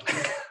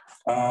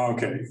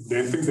okay.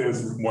 I think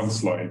there's one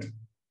slide.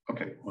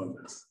 Okay. On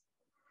this.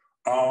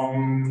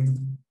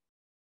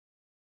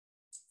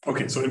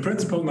 Okay, so in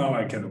principle now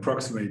I can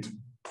approximate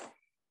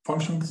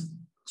functions,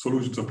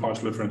 solutions of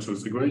partial differential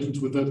equations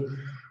with it.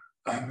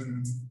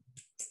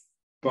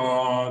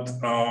 But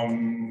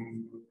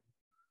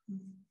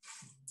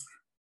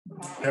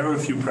there are a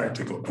few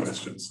practical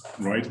questions,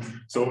 right?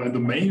 So, and the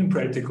main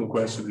practical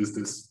question is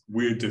this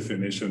weird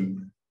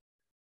definition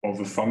of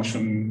a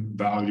function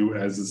value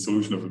as a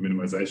solution of a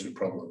minimization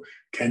problem.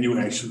 Can you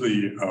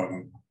actually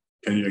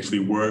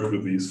work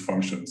with these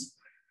functions?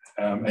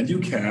 And you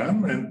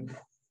can, and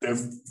there are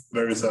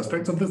various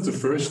aspects of this.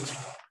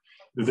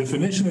 The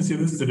definition is here.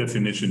 This is the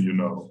definition you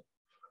know.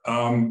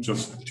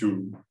 Just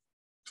to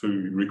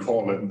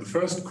recall it. And the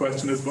first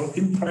question is, well,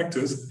 in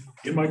practice,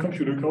 in my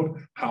computer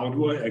code, how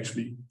do I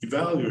actually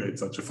evaluate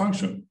such a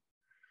function?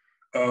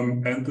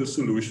 And the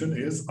solution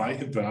is I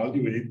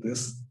evaluate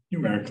this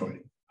numerically.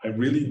 I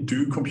really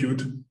do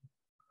compute.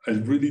 I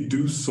really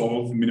do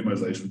solve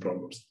minimization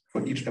problems.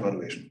 For each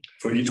evaluation.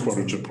 For each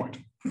quadrature point.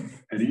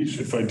 And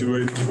if I do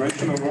an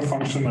integration of a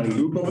function, I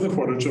loop over the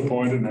quadrature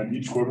point, and at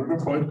each quadrature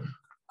point,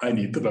 I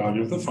need the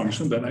value of the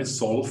function, then I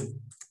solve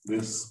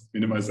this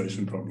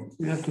minimization problem.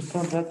 You have to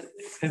solve that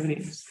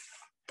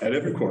at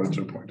every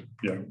quadrature point.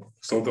 Yeah.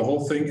 So the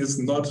whole thing is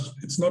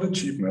it's not a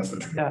cheap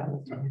method. Yeah.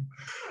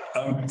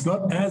 It's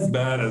not as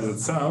bad as it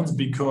sounds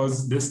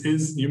because this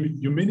is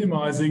you're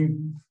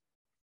minimizing.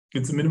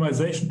 It's a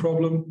minimization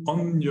problem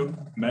on your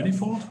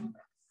manifold,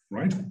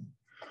 right?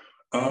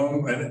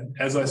 And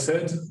as I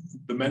said,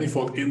 the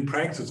manifold in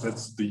practice,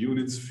 that's the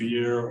unit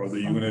sphere or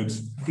the unit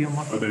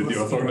or the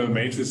orthogonal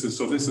matrices.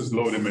 So this is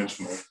low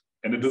dimensional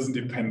and it doesn't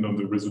depend on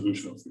the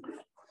resolution of the grid.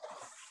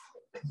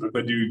 So if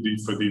I do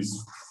for these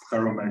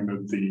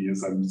ferromagnet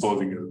things, I'm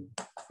solving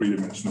a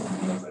three-dimensional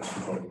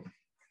minimization problem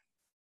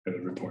at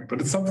every point. But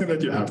it's something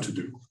that you have to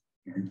do.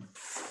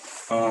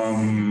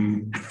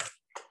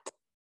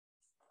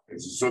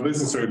 So this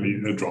is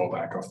certainly a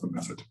drawback of the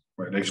method,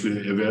 right?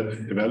 Actually,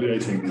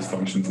 evaluating these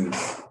functions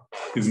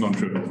is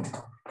non-trivial.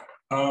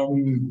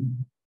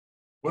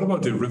 What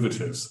about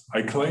derivatives?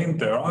 I claim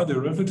there are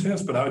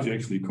derivatives, but how do you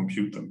actually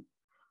compute them?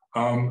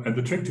 And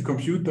the trick to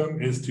compute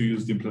them is to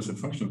use the implicit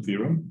function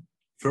theorem.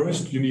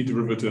 First, you need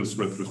derivatives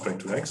with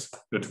respect to x,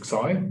 to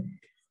psi.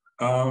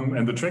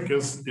 And the trick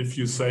is if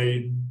you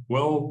say,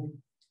 well,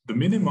 the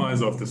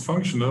minimizer of this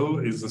functional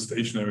is the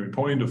stationary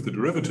point of the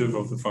derivative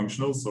of the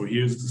functional. So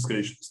here's the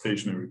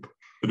stationary,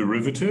 the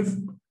derivative.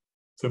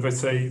 So if I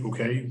say,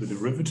 okay, the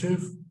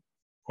derivative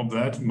of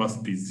that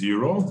must be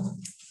 0.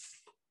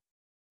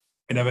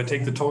 And if I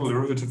take the total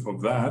derivative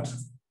of that,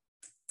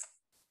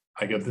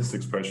 I get this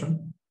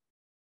expression.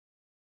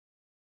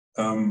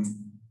 And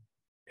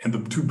the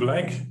two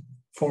black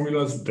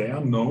formulas, they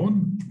are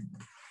known.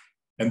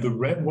 And the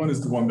red one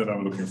is the one that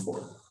I'm looking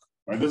for.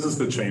 Right? This is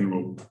the chain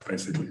rule,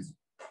 basically.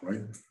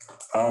 Right.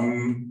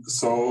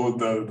 So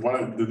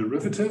the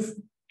derivative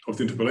of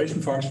the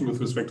interpolation function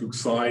with respect to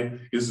psi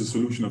is the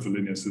solution of a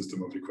linear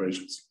system of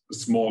equations, a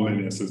small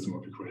linear system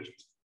of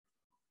equations,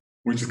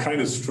 which is kind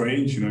of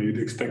strange. You know, you'd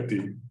expect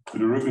the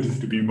derivative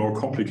to be more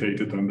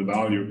complicated than the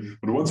value,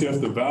 but once you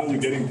have the value,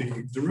 getting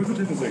the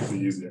derivative is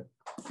actually easier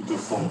to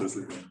just solve this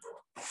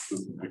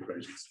system of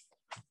equations.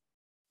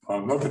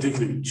 Not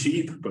particularly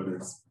cheap, but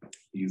it's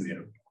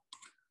easier.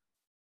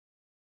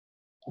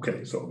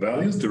 Okay, so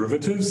values,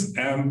 derivatives,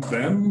 and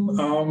then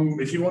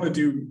if you want to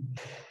do,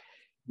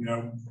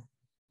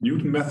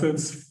 Newton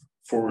methods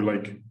for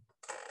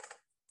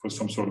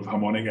some sort of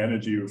harmonic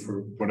energy or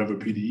for whatever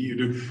PDE you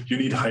do, you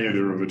need higher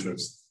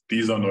derivatives.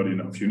 These are not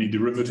enough. You need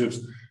derivatives.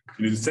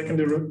 You need a second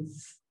derivative.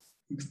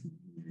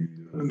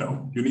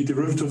 No, you need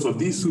derivatives of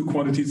these two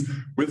quantities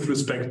with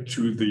respect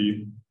to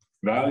the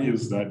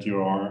values that you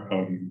are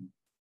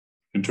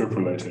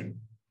interpolating.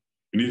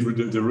 You need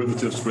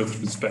derivatives with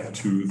respect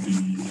to the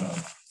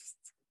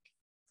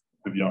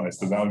VIs,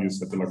 the values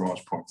at the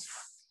Lagrange points.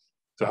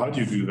 So how do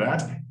you do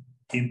that?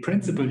 in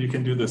principle, you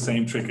can do the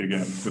same trick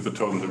again with the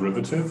total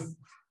derivative.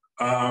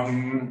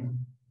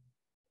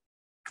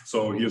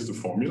 So here's the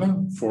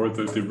formula for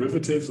the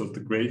derivatives of the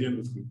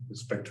gradient with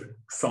respect to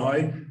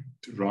psi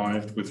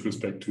derived with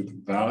respect to the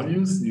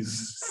values. You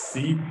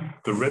see,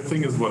 the red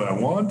thing is what I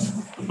want.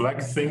 The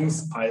black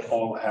things, I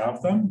all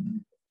have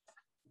them.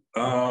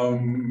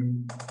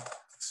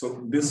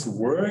 So this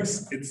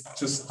works. It's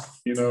just,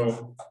 you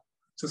know,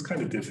 just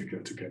kind of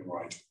difficult to get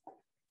right.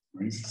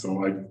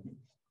 So I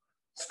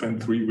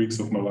spent 3 weeks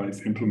of my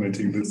life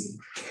implementing this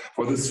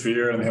for the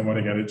sphere and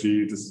harmonic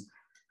energy. This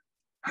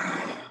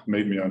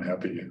made me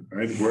unhappy.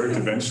 Right? It worked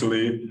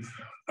eventually.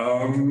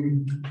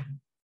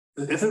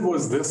 If it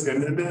was this,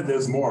 and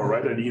there's more,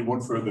 right? I need one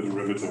further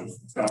derivative.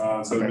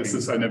 So this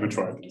is, I never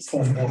tried this.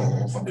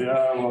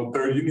 Yeah, well,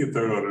 you need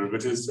third order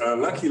derivatives.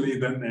 Luckily,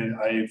 then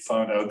I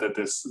found out that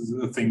there's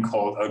a thing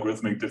called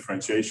algorithmic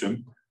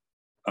differentiation,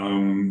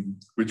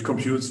 which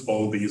computes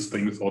all these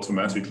things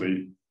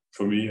automatically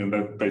for me, and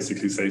that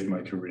basically saved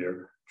my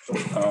career.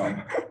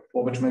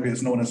 Or which maybe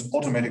is known as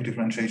automatic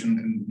differentiation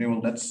in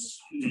neural nets.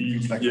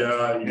 Like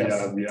yeah.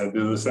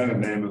 The standard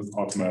name is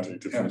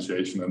automatic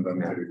differentiation, and then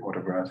the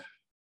autograph.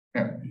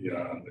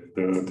 Yeah,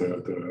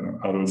 the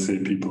I don't say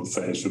people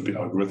say it should be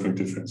algorithmic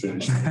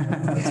differentiation.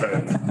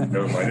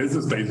 Never mind, this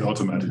is based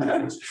automatic.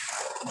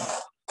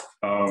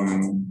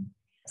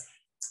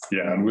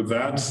 Yeah, and with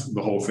that,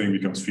 the whole thing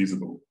becomes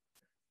feasible,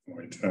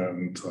 right?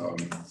 And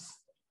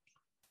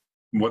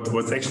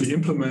what's actually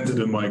implemented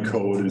in my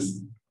code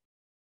is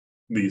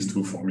these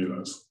two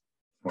formulas,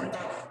 right?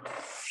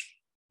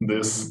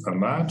 This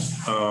and that,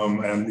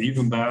 and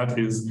even that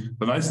is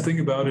the nice thing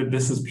about it.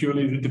 This is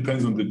purely, it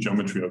depends on the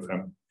geometry of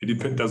M.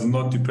 It does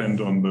not depend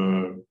on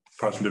the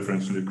partial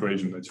differential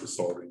equation that you're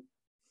solving,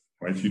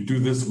 right? You do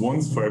this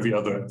once for every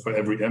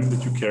M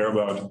that you care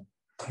about,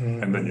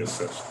 and then you're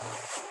set.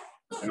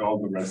 And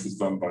all the rest is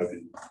done by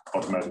the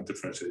automatic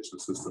differentiation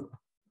system.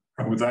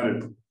 And with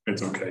that,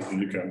 it's okay.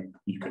 You can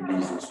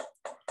use this.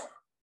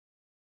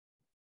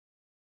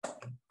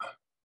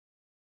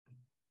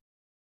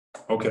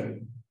 Okay.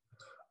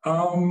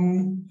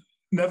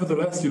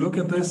 Nevertheless, you look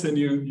at this and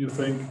you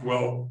think,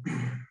 well,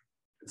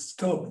 it's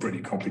still pretty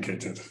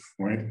complicated,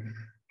 right?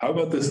 How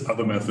about this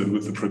other method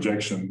with the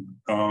projection?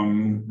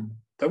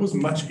 That was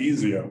much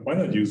easier. Why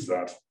not use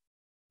that?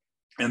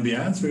 And the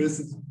answer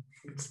is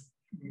it's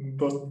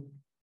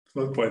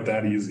not quite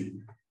that easy,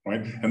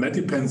 right? And that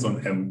depends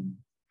on M.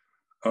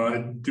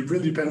 It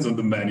really depends on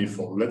the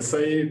manifold. Let's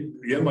say,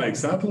 again, my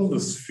example, the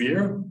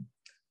sphere.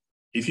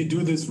 If you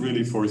do this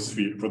really for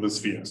the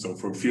sphere, so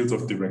for fields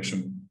of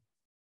direction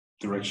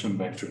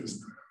vectors,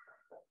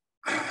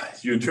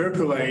 you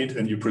interpolate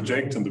and you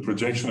project, and the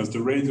projection is the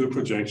radial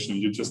projection.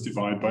 You just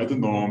divide by the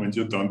norm and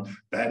you're done.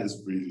 That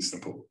is really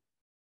simple,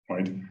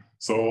 right?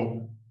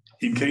 So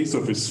in case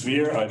of a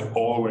sphere, I'd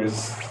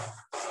always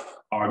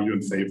argue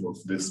in favor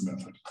of this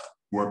method.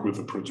 Work with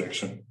the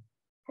projection,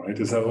 right? It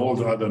has all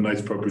the other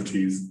nice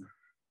properties.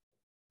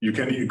 You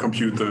can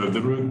compute the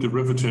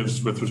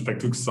derivatives with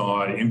respect to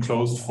psi in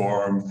closed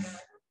form.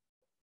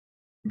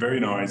 Very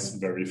nice,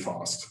 very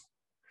fast.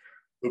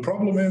 The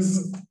problem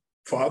is,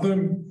 for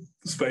other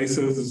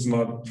spaces, it's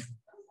not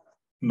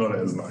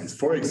as nice.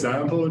 For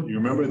example, you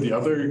remember the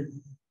other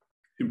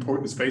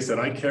important space that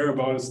I care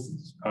about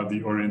is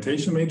the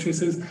orientation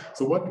matrices.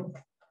 So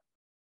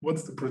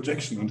what's the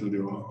projection onto the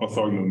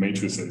orthogonal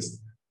matrices?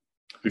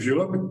 If you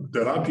look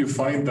that up, you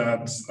find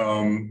that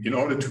in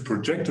order to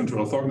project into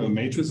orthogonal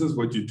matrices,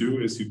 what you do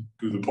is you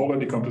do the polar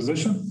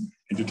decomposition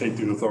and you take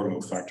the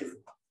orthogonal factor.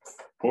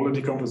 Polar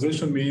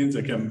decomposition means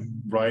I can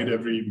write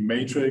every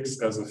matrix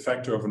as a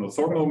factor of an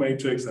orthogonal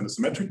matrix and a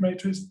symmetric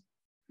matrix,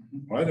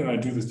 right? And I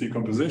do this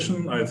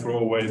decomposition, I throw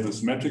away the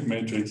symmetric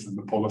matrix and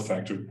the polar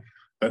factor.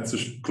 That's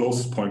the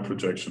closest point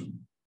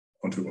projection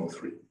onto all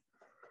three.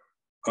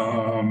 So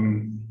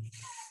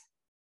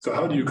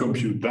how do you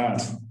compute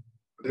that?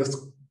 There's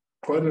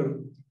quite a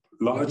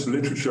large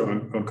literature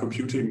on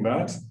computing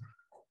that.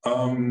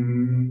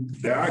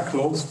 There are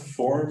closed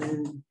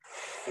form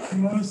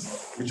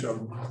formulas, which are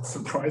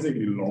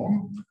surprisingly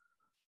long.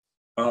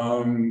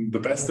 The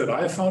best that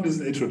I found is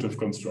an iterative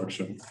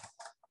construction,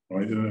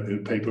 right? In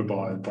a paper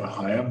by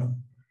Hayam,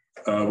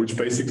 which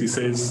basically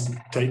says,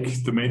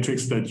 take the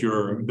matrix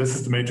this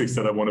is the matrix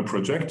that I want to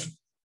project,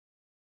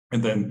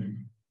 and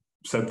then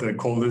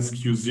call this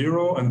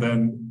Q0, and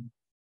then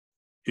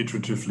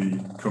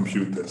iteratively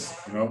compute this,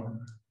 you know?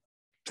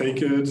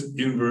 Take it,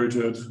 invert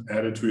it,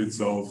 add it to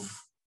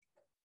itself,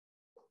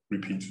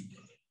 repeat.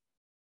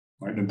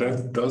 Right? And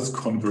that does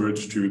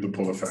converge to the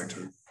polar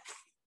factor.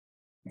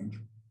 Right?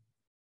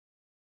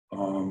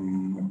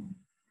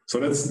 So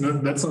that's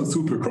not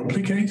super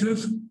complicated,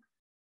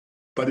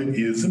 but it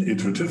is an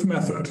iterative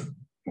method,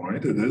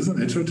 right? It is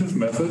an iterative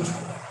method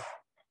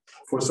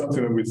for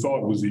something that we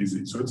thought was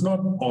easy. So it's not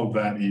all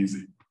that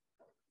easy.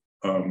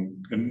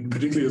 And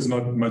particularly it's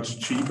not much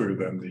cheaper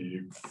than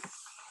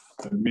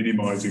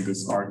minimizing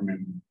this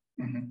argument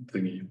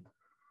thingy.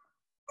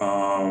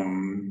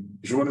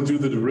 If you want to do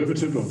the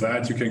derivative of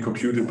that, you can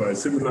compute it by a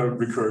similar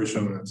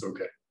recursion, and it's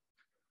okay.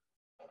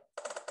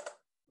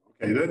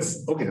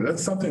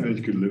 That's something that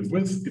you could live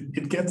with.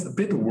 It gets a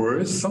bit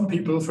worse. Some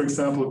people, for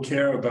example,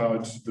 care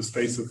about the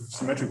space of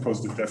symmetric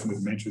positive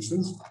definite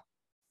matrices.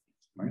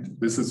 Right?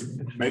 This is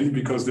mainly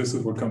because this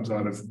is what comes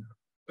out of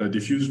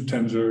diffusion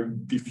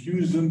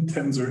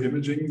tensor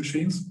imaging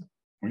machines.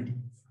 Right?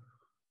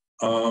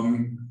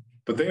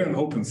 But they are an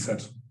open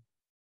set.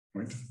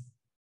 Right?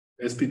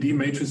 SPD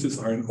matrices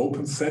are an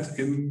open set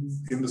in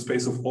the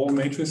space of all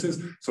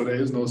matrices, so there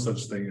is no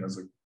such thing as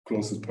a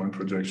closest point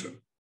projection.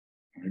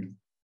 Right?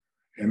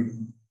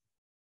 And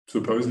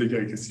supposedly,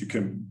 I guess you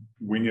can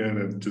wing it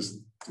and just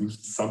do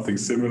something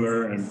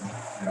similar, and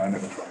I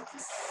never tried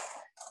this.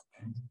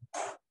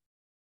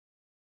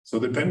 So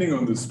depending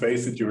on the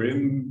space that you're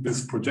in,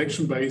 this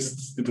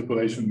projection-based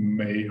interpolation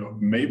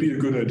may be a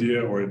good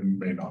idea, or it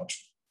may not.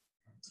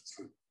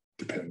 So it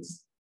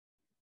depends.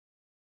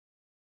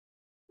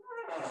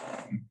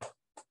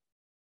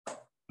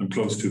 I'm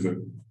close to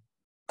the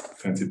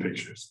fancy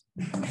pictures.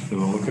 So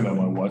I'm looking at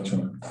my watch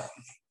and I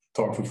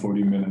talk for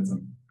 40 minutes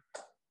and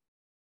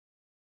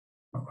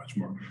not much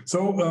more.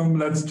 So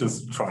let's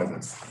just try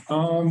this.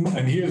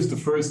 And here's the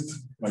first,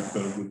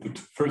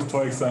 the first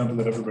toy example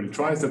that everybody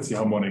tries. That's the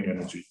harmonic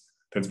energy.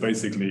 That's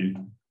basically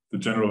the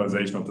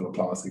generalization of the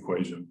Laplace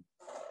equation.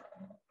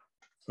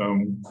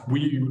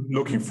 We're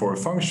looking for a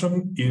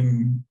function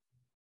in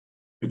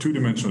a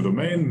two-dimensional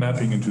domain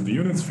mapping into the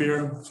unit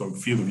sphere, so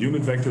field of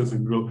unit vectors,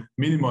 and we'll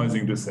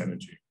minimizing this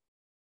energy.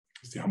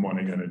 It's the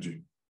harmonic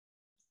energy.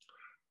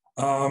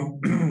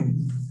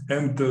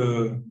 And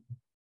the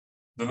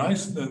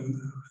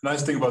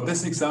nice thing about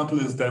this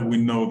example is that we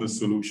know the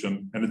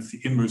solution, and it's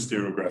the inverse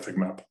stereographic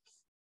map.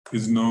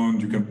 Is known,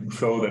 you can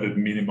show that it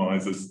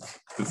minimizes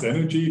this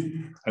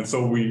energy. And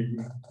so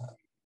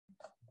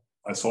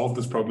I solved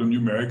this problem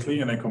numerically,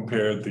 and I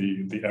compared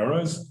the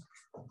errors.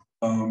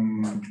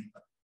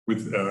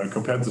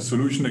 Compared the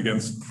solution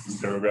against the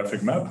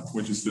stereographic map,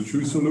 which is the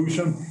true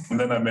solution, and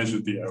then I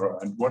measured the error.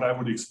 And what I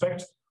would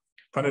expect,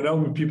 finite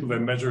element people that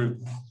measure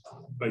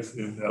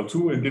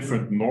L2 in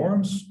different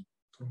norms,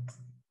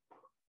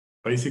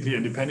 basically,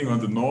 and depending on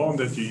the norm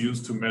that you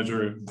use to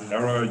measure the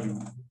error,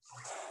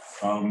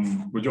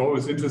 what you're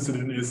always interested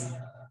in is,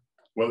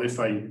 well, if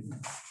I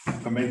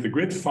make the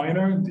grid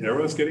finer, the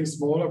error is getting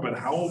smaller, but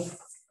how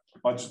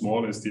much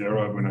smaller is the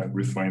error when I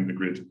refine the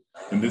grid?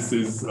 And this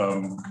is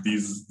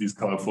these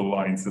colorful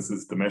lines. This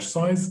is the mesh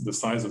size, the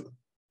size of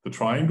the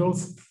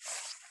triangles.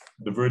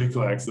 The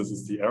vertical axis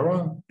is the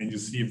error. And you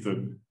see if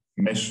the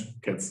mesh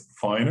gets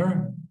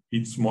finer,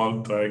 each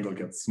small triangle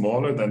gets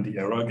smaller, then the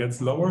error gets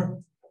lower.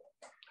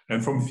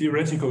 And from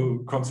theoretical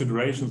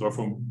considerations, or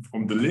from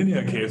the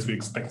linear case, we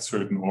expect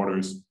certain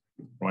orders,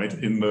 right?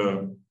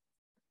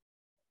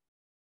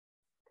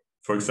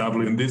 For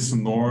example, in this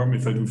norm,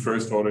 if I do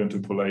first order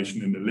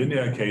interpolation in the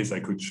linear case, I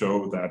could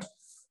show that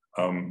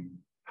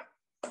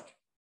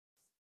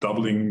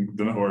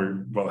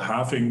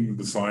halving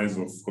the size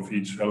of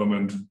each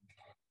element,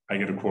 I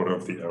get a quarter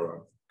of the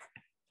error.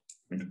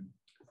 Right?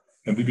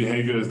 And the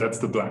behavior is, that's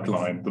the black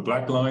line. The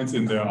black lines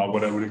in there are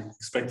what I would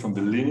expect from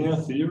the linear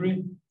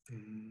theory.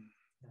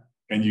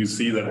 And you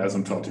see that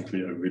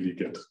asymptotically, I really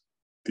get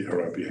the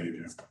error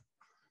behavior.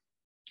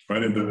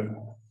 Right? And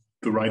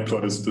the right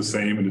plot is the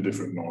same in a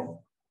different norm.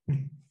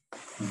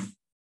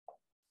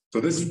 So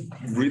this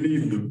really,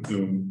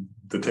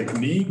 the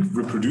technique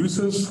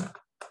reproduces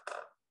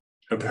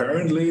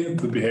apparently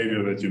the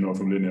behavior that you know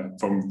from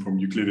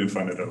Euclidean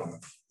finite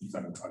elements.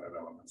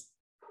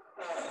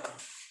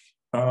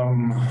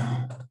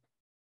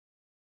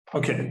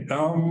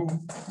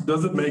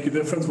 Does it make a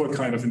difference what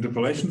kind of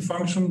interpolation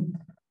function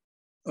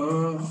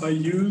I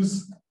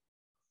use?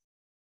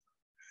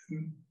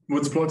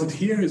 What's plotted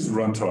here is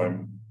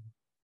runtime.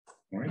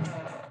 Right?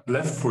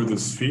 Left for the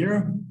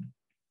sphere,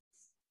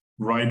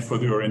 right for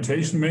the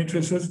orientation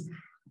matrices.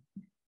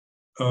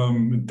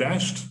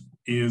 Dashed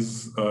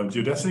is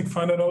geodesic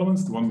finite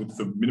elements, the one with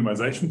the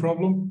minimization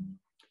problem.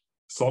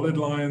 Solid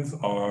lines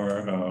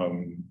are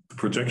the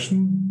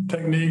projection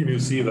technique. You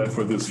see that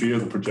for the sphere,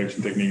 the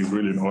projection technique is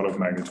really an order of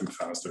magnitude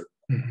faster.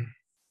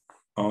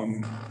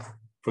 Mm-hmm.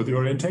 For the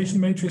orientation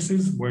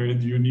matrices, where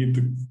you need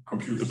to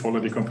compute the polar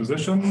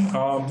decomposition,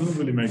 doesn't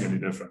really make any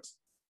difference.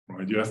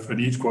 Right? You have, at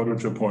each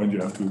quadrature point, you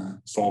have to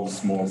solve a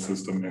small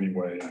system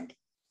anyway, and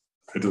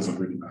it doesn't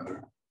really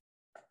matter.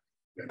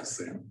 They're the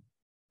same.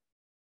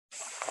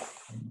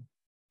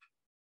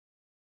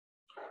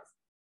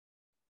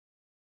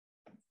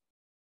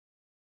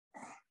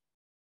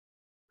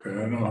 Okay,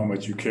 I don't know how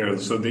much you care.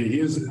 So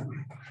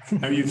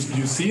have you've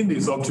seen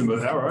these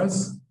optimal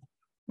errors,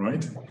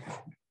 right?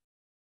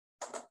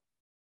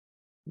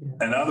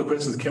 And now the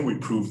question is, can we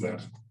prove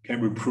that?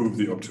 Can we prove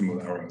the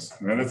optimal errors?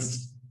 And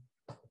that's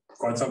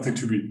quite something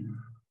to be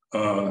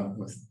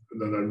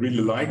that I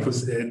really like,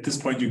 because at this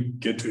point you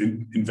get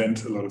to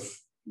invent a lot of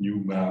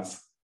new math.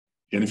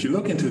 And if you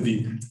look into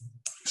the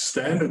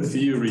standard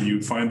theory,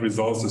 you find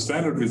results. The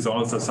standard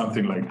results are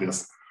something like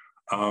this.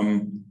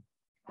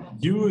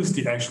 U is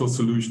the actual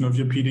solution of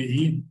your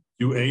PDE.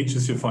 UH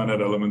is your finite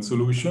element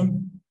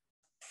solution.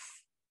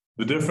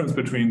 The difference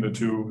between the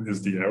two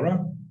is the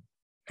error.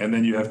 And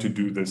then you have to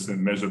do this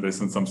and measure this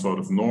in some sort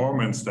of norm,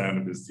 and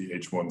standard is the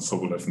H1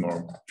 Sobolev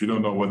norm. If you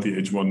don't know what the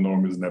H1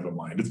 norm is, never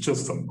mind. It's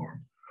just some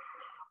norm.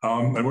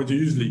 And what you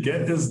usually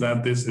get is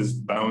that this is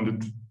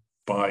bounded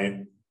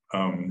by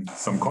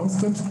some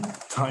constant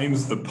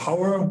times the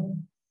power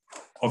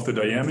of the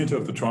diameter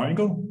of the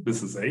triangle,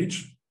 this is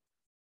H,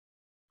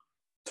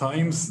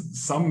 times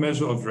some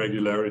measure of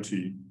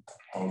regularity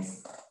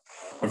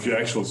of your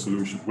actual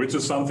solution, which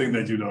is something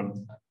that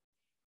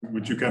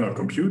which you cannot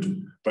compute,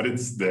 but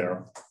it's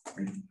there.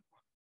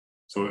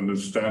 So in the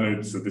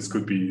standard, so this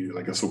could be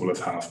like a Sobolev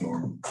half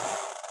norm,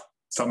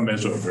 some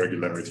measure of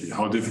regularity,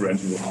 how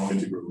differentiable, how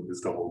integral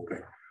is the whole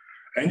thing.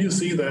 And you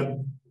see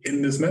that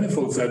in this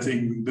manifold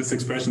setting, this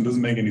expression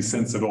doesn't make any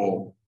sense at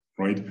all,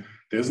 right?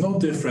 There's no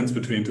difference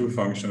between two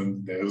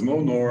functions. There's no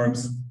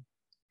norms,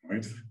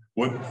 right?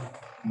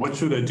 What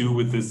should I do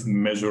with this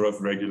measure of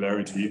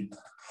regularity?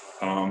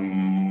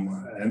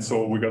 And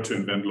so we got to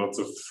invent lots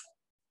of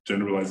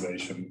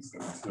generalizations,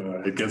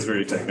 and it gets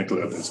very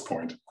technical at this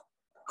point.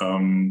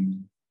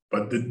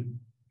 But it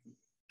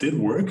did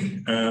work,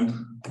 and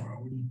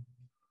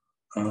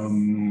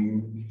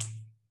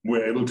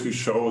we're able to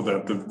show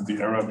that the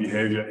error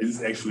behavior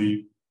is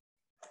actually,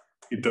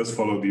 it does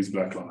follow these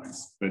black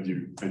lines that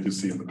you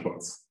see in the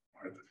plots.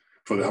 Right?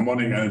 For the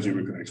harmonic energy,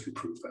 we can actually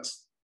prove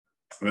this.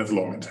 And that's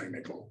long and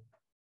technical.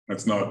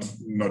 That's not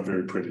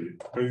very pretty,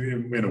 but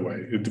in a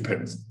way, it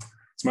depends.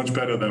 It's much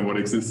better than what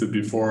existed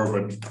before,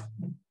 but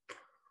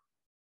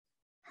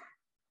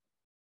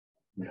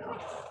yeah,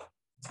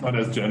 it's not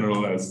as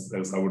general as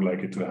I would like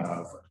it to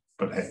have,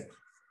 but hey.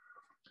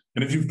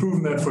 And if you've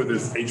proven that for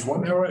this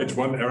H1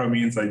 error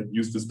means I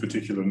use this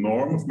particular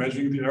norm of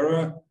measuring the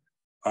error.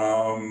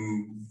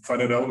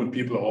 Finite element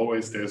people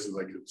always, there's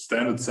like a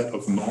standard set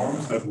of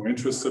norms that we're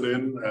interested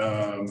in.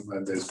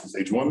 And there's this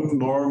H1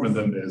 norm, and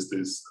then there's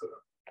this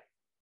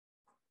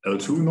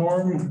L2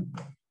 norm,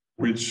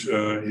 which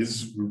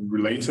is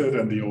related,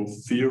 and the old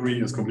theory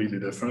is completely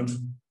different.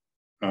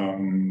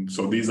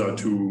 So these are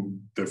two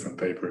different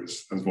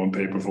papers. There's one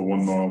paper for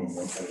one norm and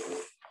one paper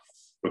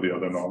for the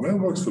other norm. And it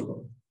works for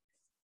both.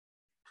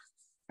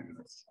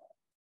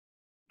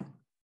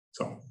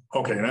 So,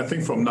 okay, and I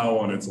think from now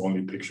on, it's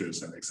only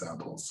pictures and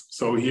examples.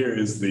 So here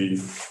is the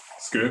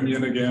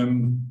Skyrmian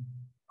again.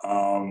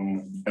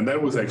 And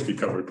that was actually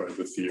covered by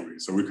the theory.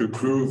 So we could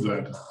prove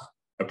that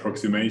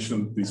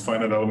approximation, these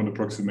finite element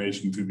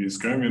approximation to these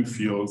Skyrmian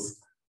fields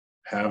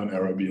have an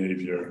error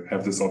behavior,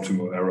 have this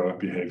optimal error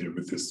behavior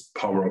with this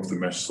power of the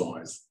mesh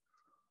size.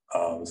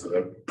 So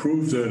that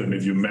proves it, and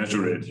if you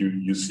measure it,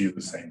 you see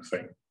the same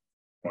thing,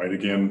 right?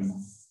 Again,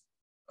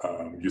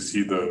 you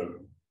see the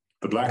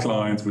black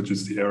lines, which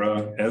is the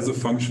error as a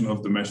function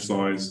of the mesh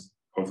size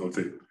of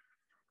the,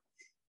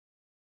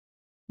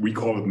 we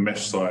call it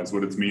mesh size.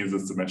 What it means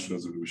is the mesh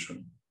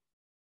resolution.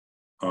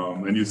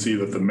 And you see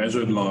that the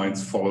measured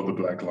lines follow the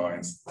black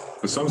lines.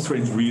 For some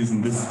strange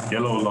reason, this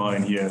yellow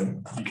line here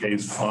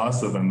decays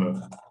faster than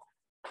the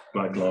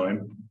black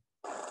line.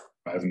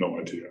 I have no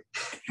idea.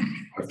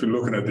 I've been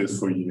looking at this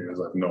for years.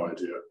 I have no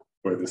idea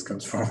where this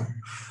comes from.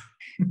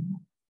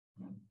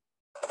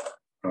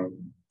 So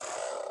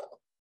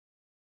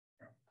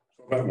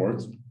that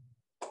works.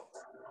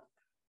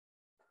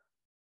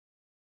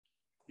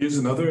 Here's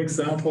another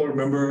example.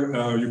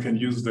 Remember, you can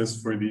use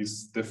this for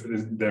these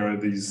different, there are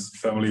these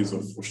families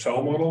of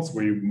shell models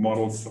where you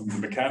model some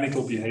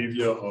mechanical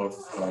behavior of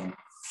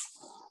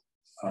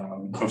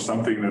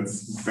something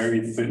that's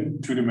very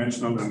thin,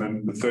 two-dimensional, and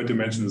then the third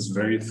dimension is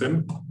very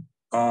thin.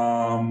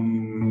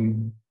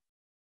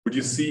 What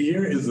you see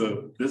here is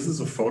this is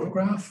a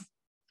photograph.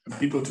 And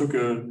people took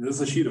this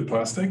is a sheet of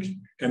plastic,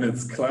 and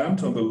it's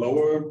clamped on the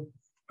lower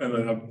and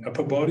the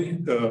upper body,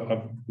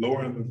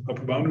 lower and the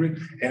upper boundary,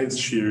 and it's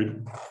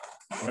sheared.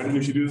 Right? And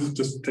if you do this,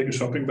 just take a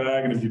shopping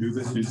bag, and if you do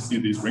this, you see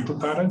these wrinkle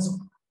patterns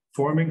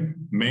forming.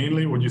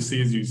 Mainly what you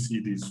see is you see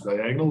these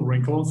diagonal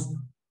wrinkles.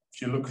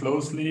 If you look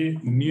closely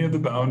near the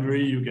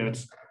boundary, you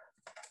get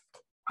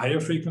higher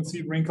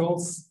frequency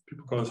wrinkles.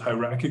 People call it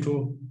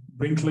hierarchical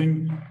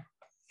wrinkling.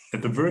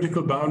 At the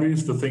vertical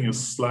boundaries, the thing is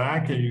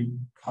slack, and you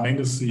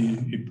kind of see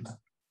it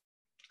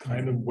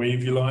kind of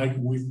wavy-like.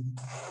 We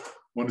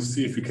want to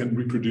see if we can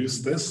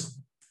reproduce this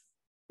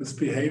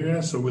behavior.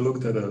 So we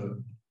looked at a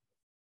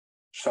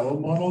shell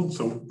model.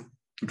 So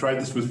we tried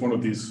this with one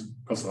of these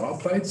CASUS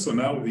plates. So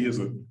now here's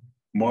a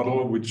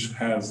model which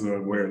has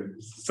where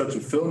such a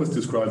film is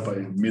described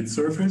by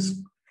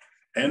mid-surface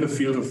and a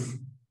field of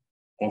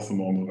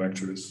orthonormal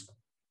vectors.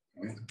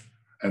 Right?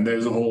 And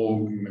there's a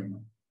whole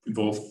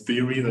involved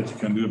theory that you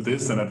can do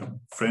this. And a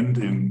friend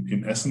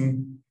in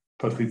Essen,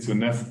 Patricio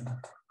Neff,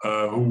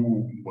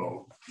 who,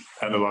 well,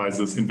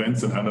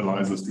 invents and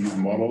analyzes these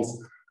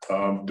models.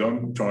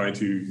 Don't try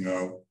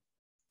to,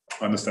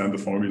 understand the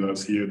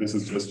formulas here. This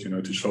is just,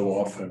 to show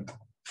off and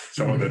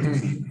show that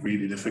it's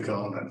really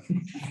difficult and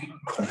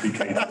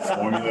complicated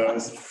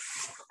formulas.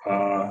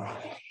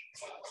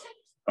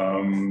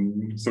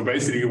 So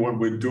basically what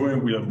we're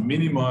doing, we are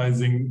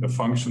minimizing a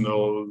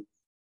functional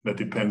that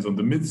depends on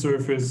the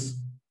mid-surface.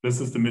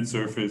 This is the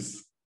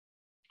mid-surface.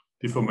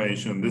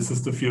 deformation. This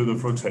is the field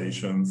of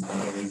rotations.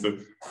 And there is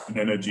an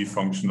energy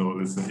functional.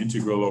 It's an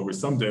integral over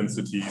some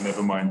density,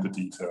 never mind the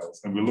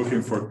details. And we're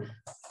looking for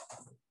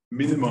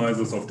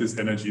minimizers of this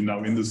energy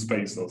now in the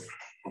space of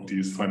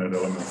these finite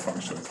element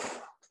functions.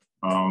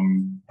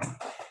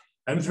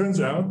 And it turns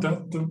out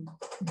that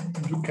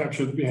you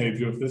capture the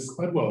behavior of this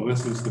quite well.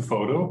 This is the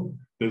photo.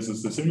 This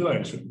is the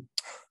simulation.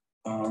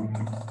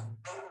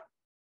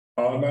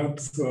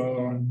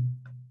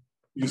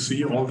 You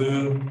see all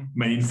the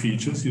main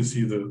features. You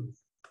see the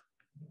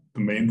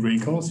main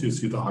wrinkles. You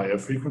see the higher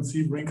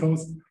frequency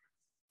wrinkles.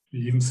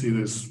 You even see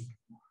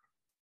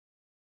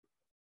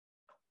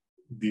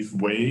these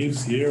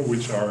waves here,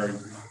 which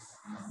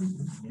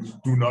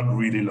do not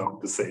really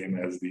look the same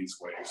as these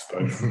waves,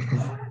 but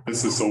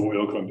this is so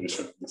well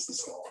conditioned. This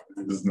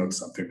is not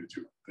something that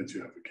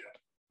you ever get.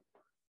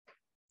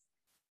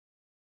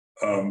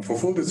 For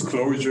full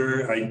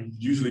disclosure,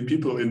 usually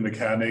people in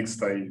mechanics,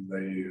 they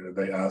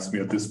ask me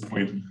at this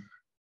point,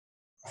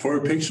 for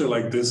a picture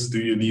like this, do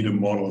you need a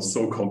model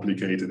so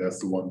complicated as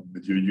the one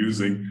that you're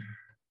using?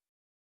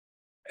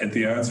 And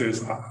the answer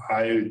is,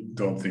 I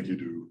don't think you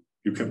do.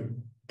 You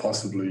can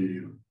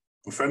possibly,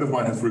 a friend of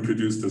mine has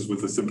reproduced this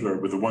with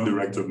a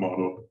one-directed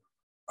model.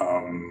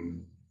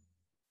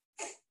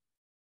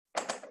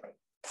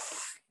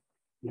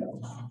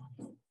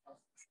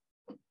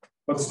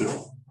 But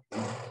still,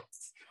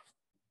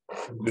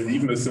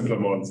 even the simpler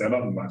models, they're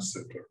not much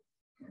simpler.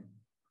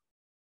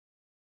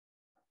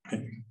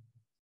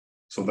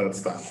 So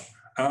that's that.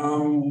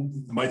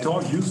 My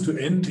talk used to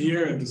end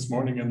here, and this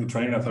morning in the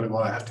training, I thought,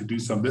 well, I have to do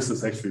some. This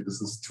is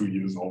 2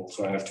 years old,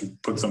 so I have to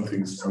put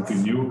something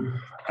new.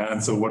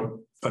 And so what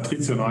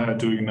Patricia and I are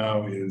doing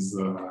now is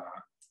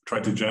try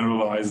to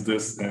generalize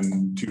this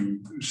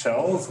into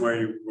shells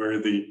where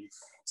the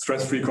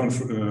stress-free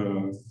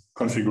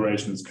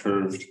configuration is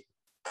curved.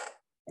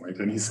 Right?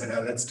 And he said,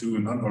 let's do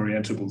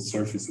non-orientable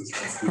surfaces.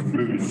 Let's do the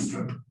Möbius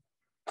strip.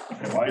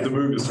 Why the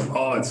Möbius strip?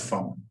 Oh, it's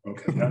fun.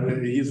 Okay,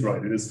 he's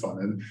right. It is fun,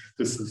 and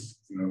this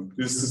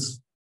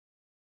is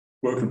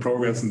work in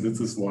progress, and this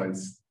is why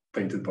it's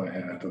painted by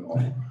hand and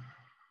all.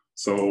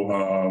 So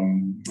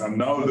I'm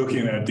now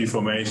looking at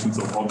deformations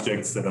of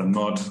objects that are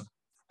not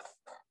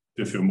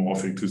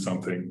diffeomorphic to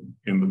something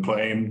in the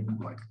plane,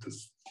 like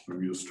this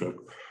Möbius strip.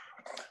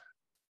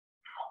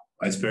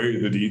 I spare you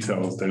the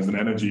details. There's an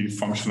energy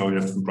functional. You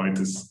have to write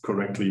this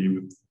correctly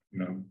with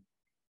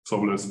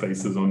solar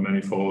spaces on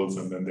manifolds,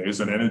 and then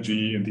there's an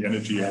energy, and the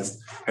energy has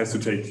to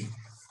take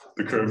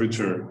the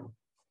curvature.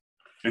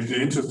 And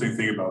the interesting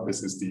thing about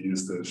this is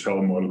the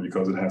shell model,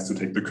 because it has to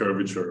take the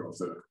curvature of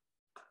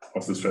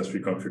the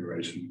stress-free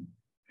configuration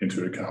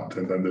into account,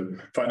 and then the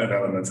finite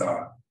elements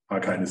are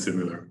kind of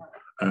similar.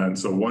 And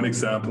so one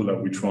example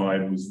that we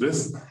tried was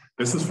this.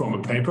 This is from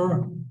a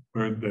paper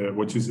where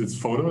it's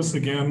photos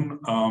again,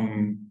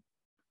 and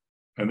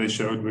they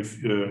showed with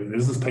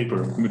this is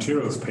paper,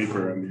 materials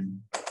paper, and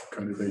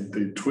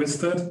they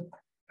twist it,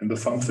 and the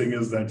fun thing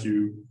is that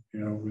you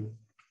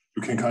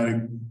can kind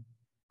of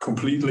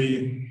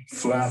completely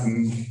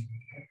flatten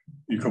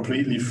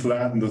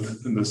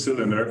the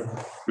cylinder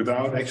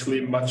without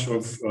actually much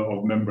of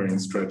membrane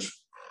stretch.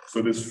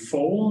 So this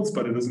folds,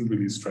 but it doesn't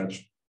really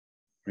stretch.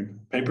 Right?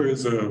 Paper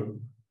is a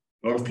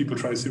lot of people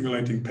try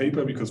simulating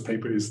paper because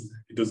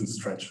it doesn't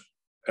stretch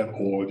at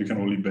all. You can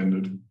only bend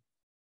it.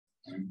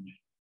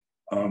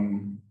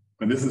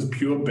 And this is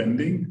pure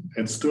bending,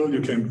 and still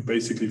you can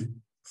basically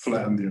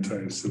flatten the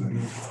entire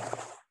cylinder.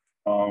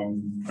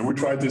 And we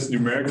tried this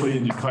numerically,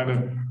 and you kind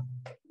of,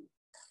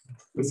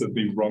 this is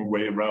the wrong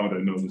way around,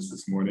 I noticed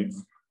this morning.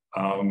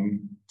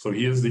 So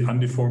here's the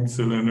undeformed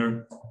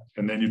cylinder,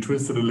 and then you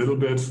twist it a little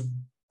bit,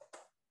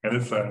 and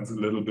it flattens a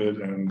little bit,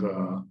 and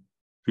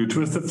you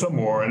twist it some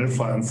more, and it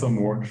flattens some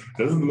more. It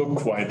doesn't look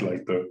quite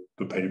like the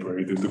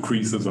paper. The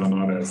creases are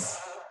not as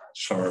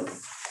sharp.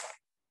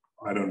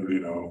 I don't really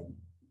know.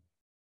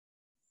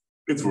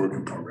 It's work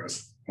in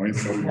progress, right?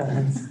 So it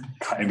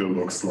kind of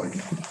looks like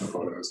the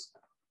photos.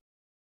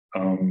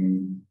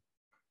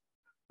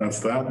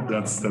 That's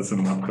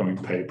an upcoming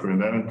paper,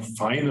 and then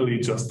finally,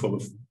 just for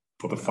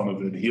the fun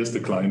of it, here's the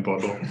Klein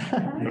bottle.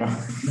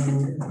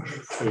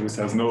 It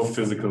has no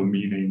physical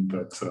meaning,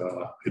 but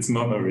it's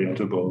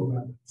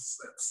non-orientable.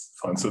 It's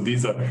fun. So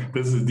these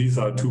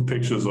are 2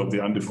 pictures of the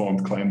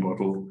undeformed Klein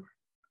bottle,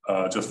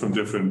 just from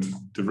different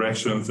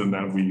directions, and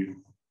then we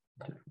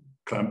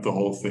clamp the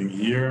whole thing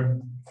here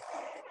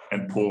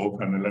and pull,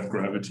 and then let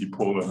gravity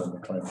pull, and then the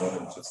Klein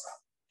bottle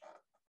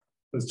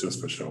it's just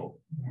for show.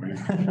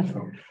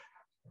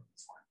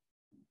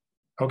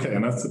 Okay,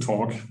 and that's the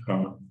talk.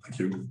 Thank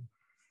you.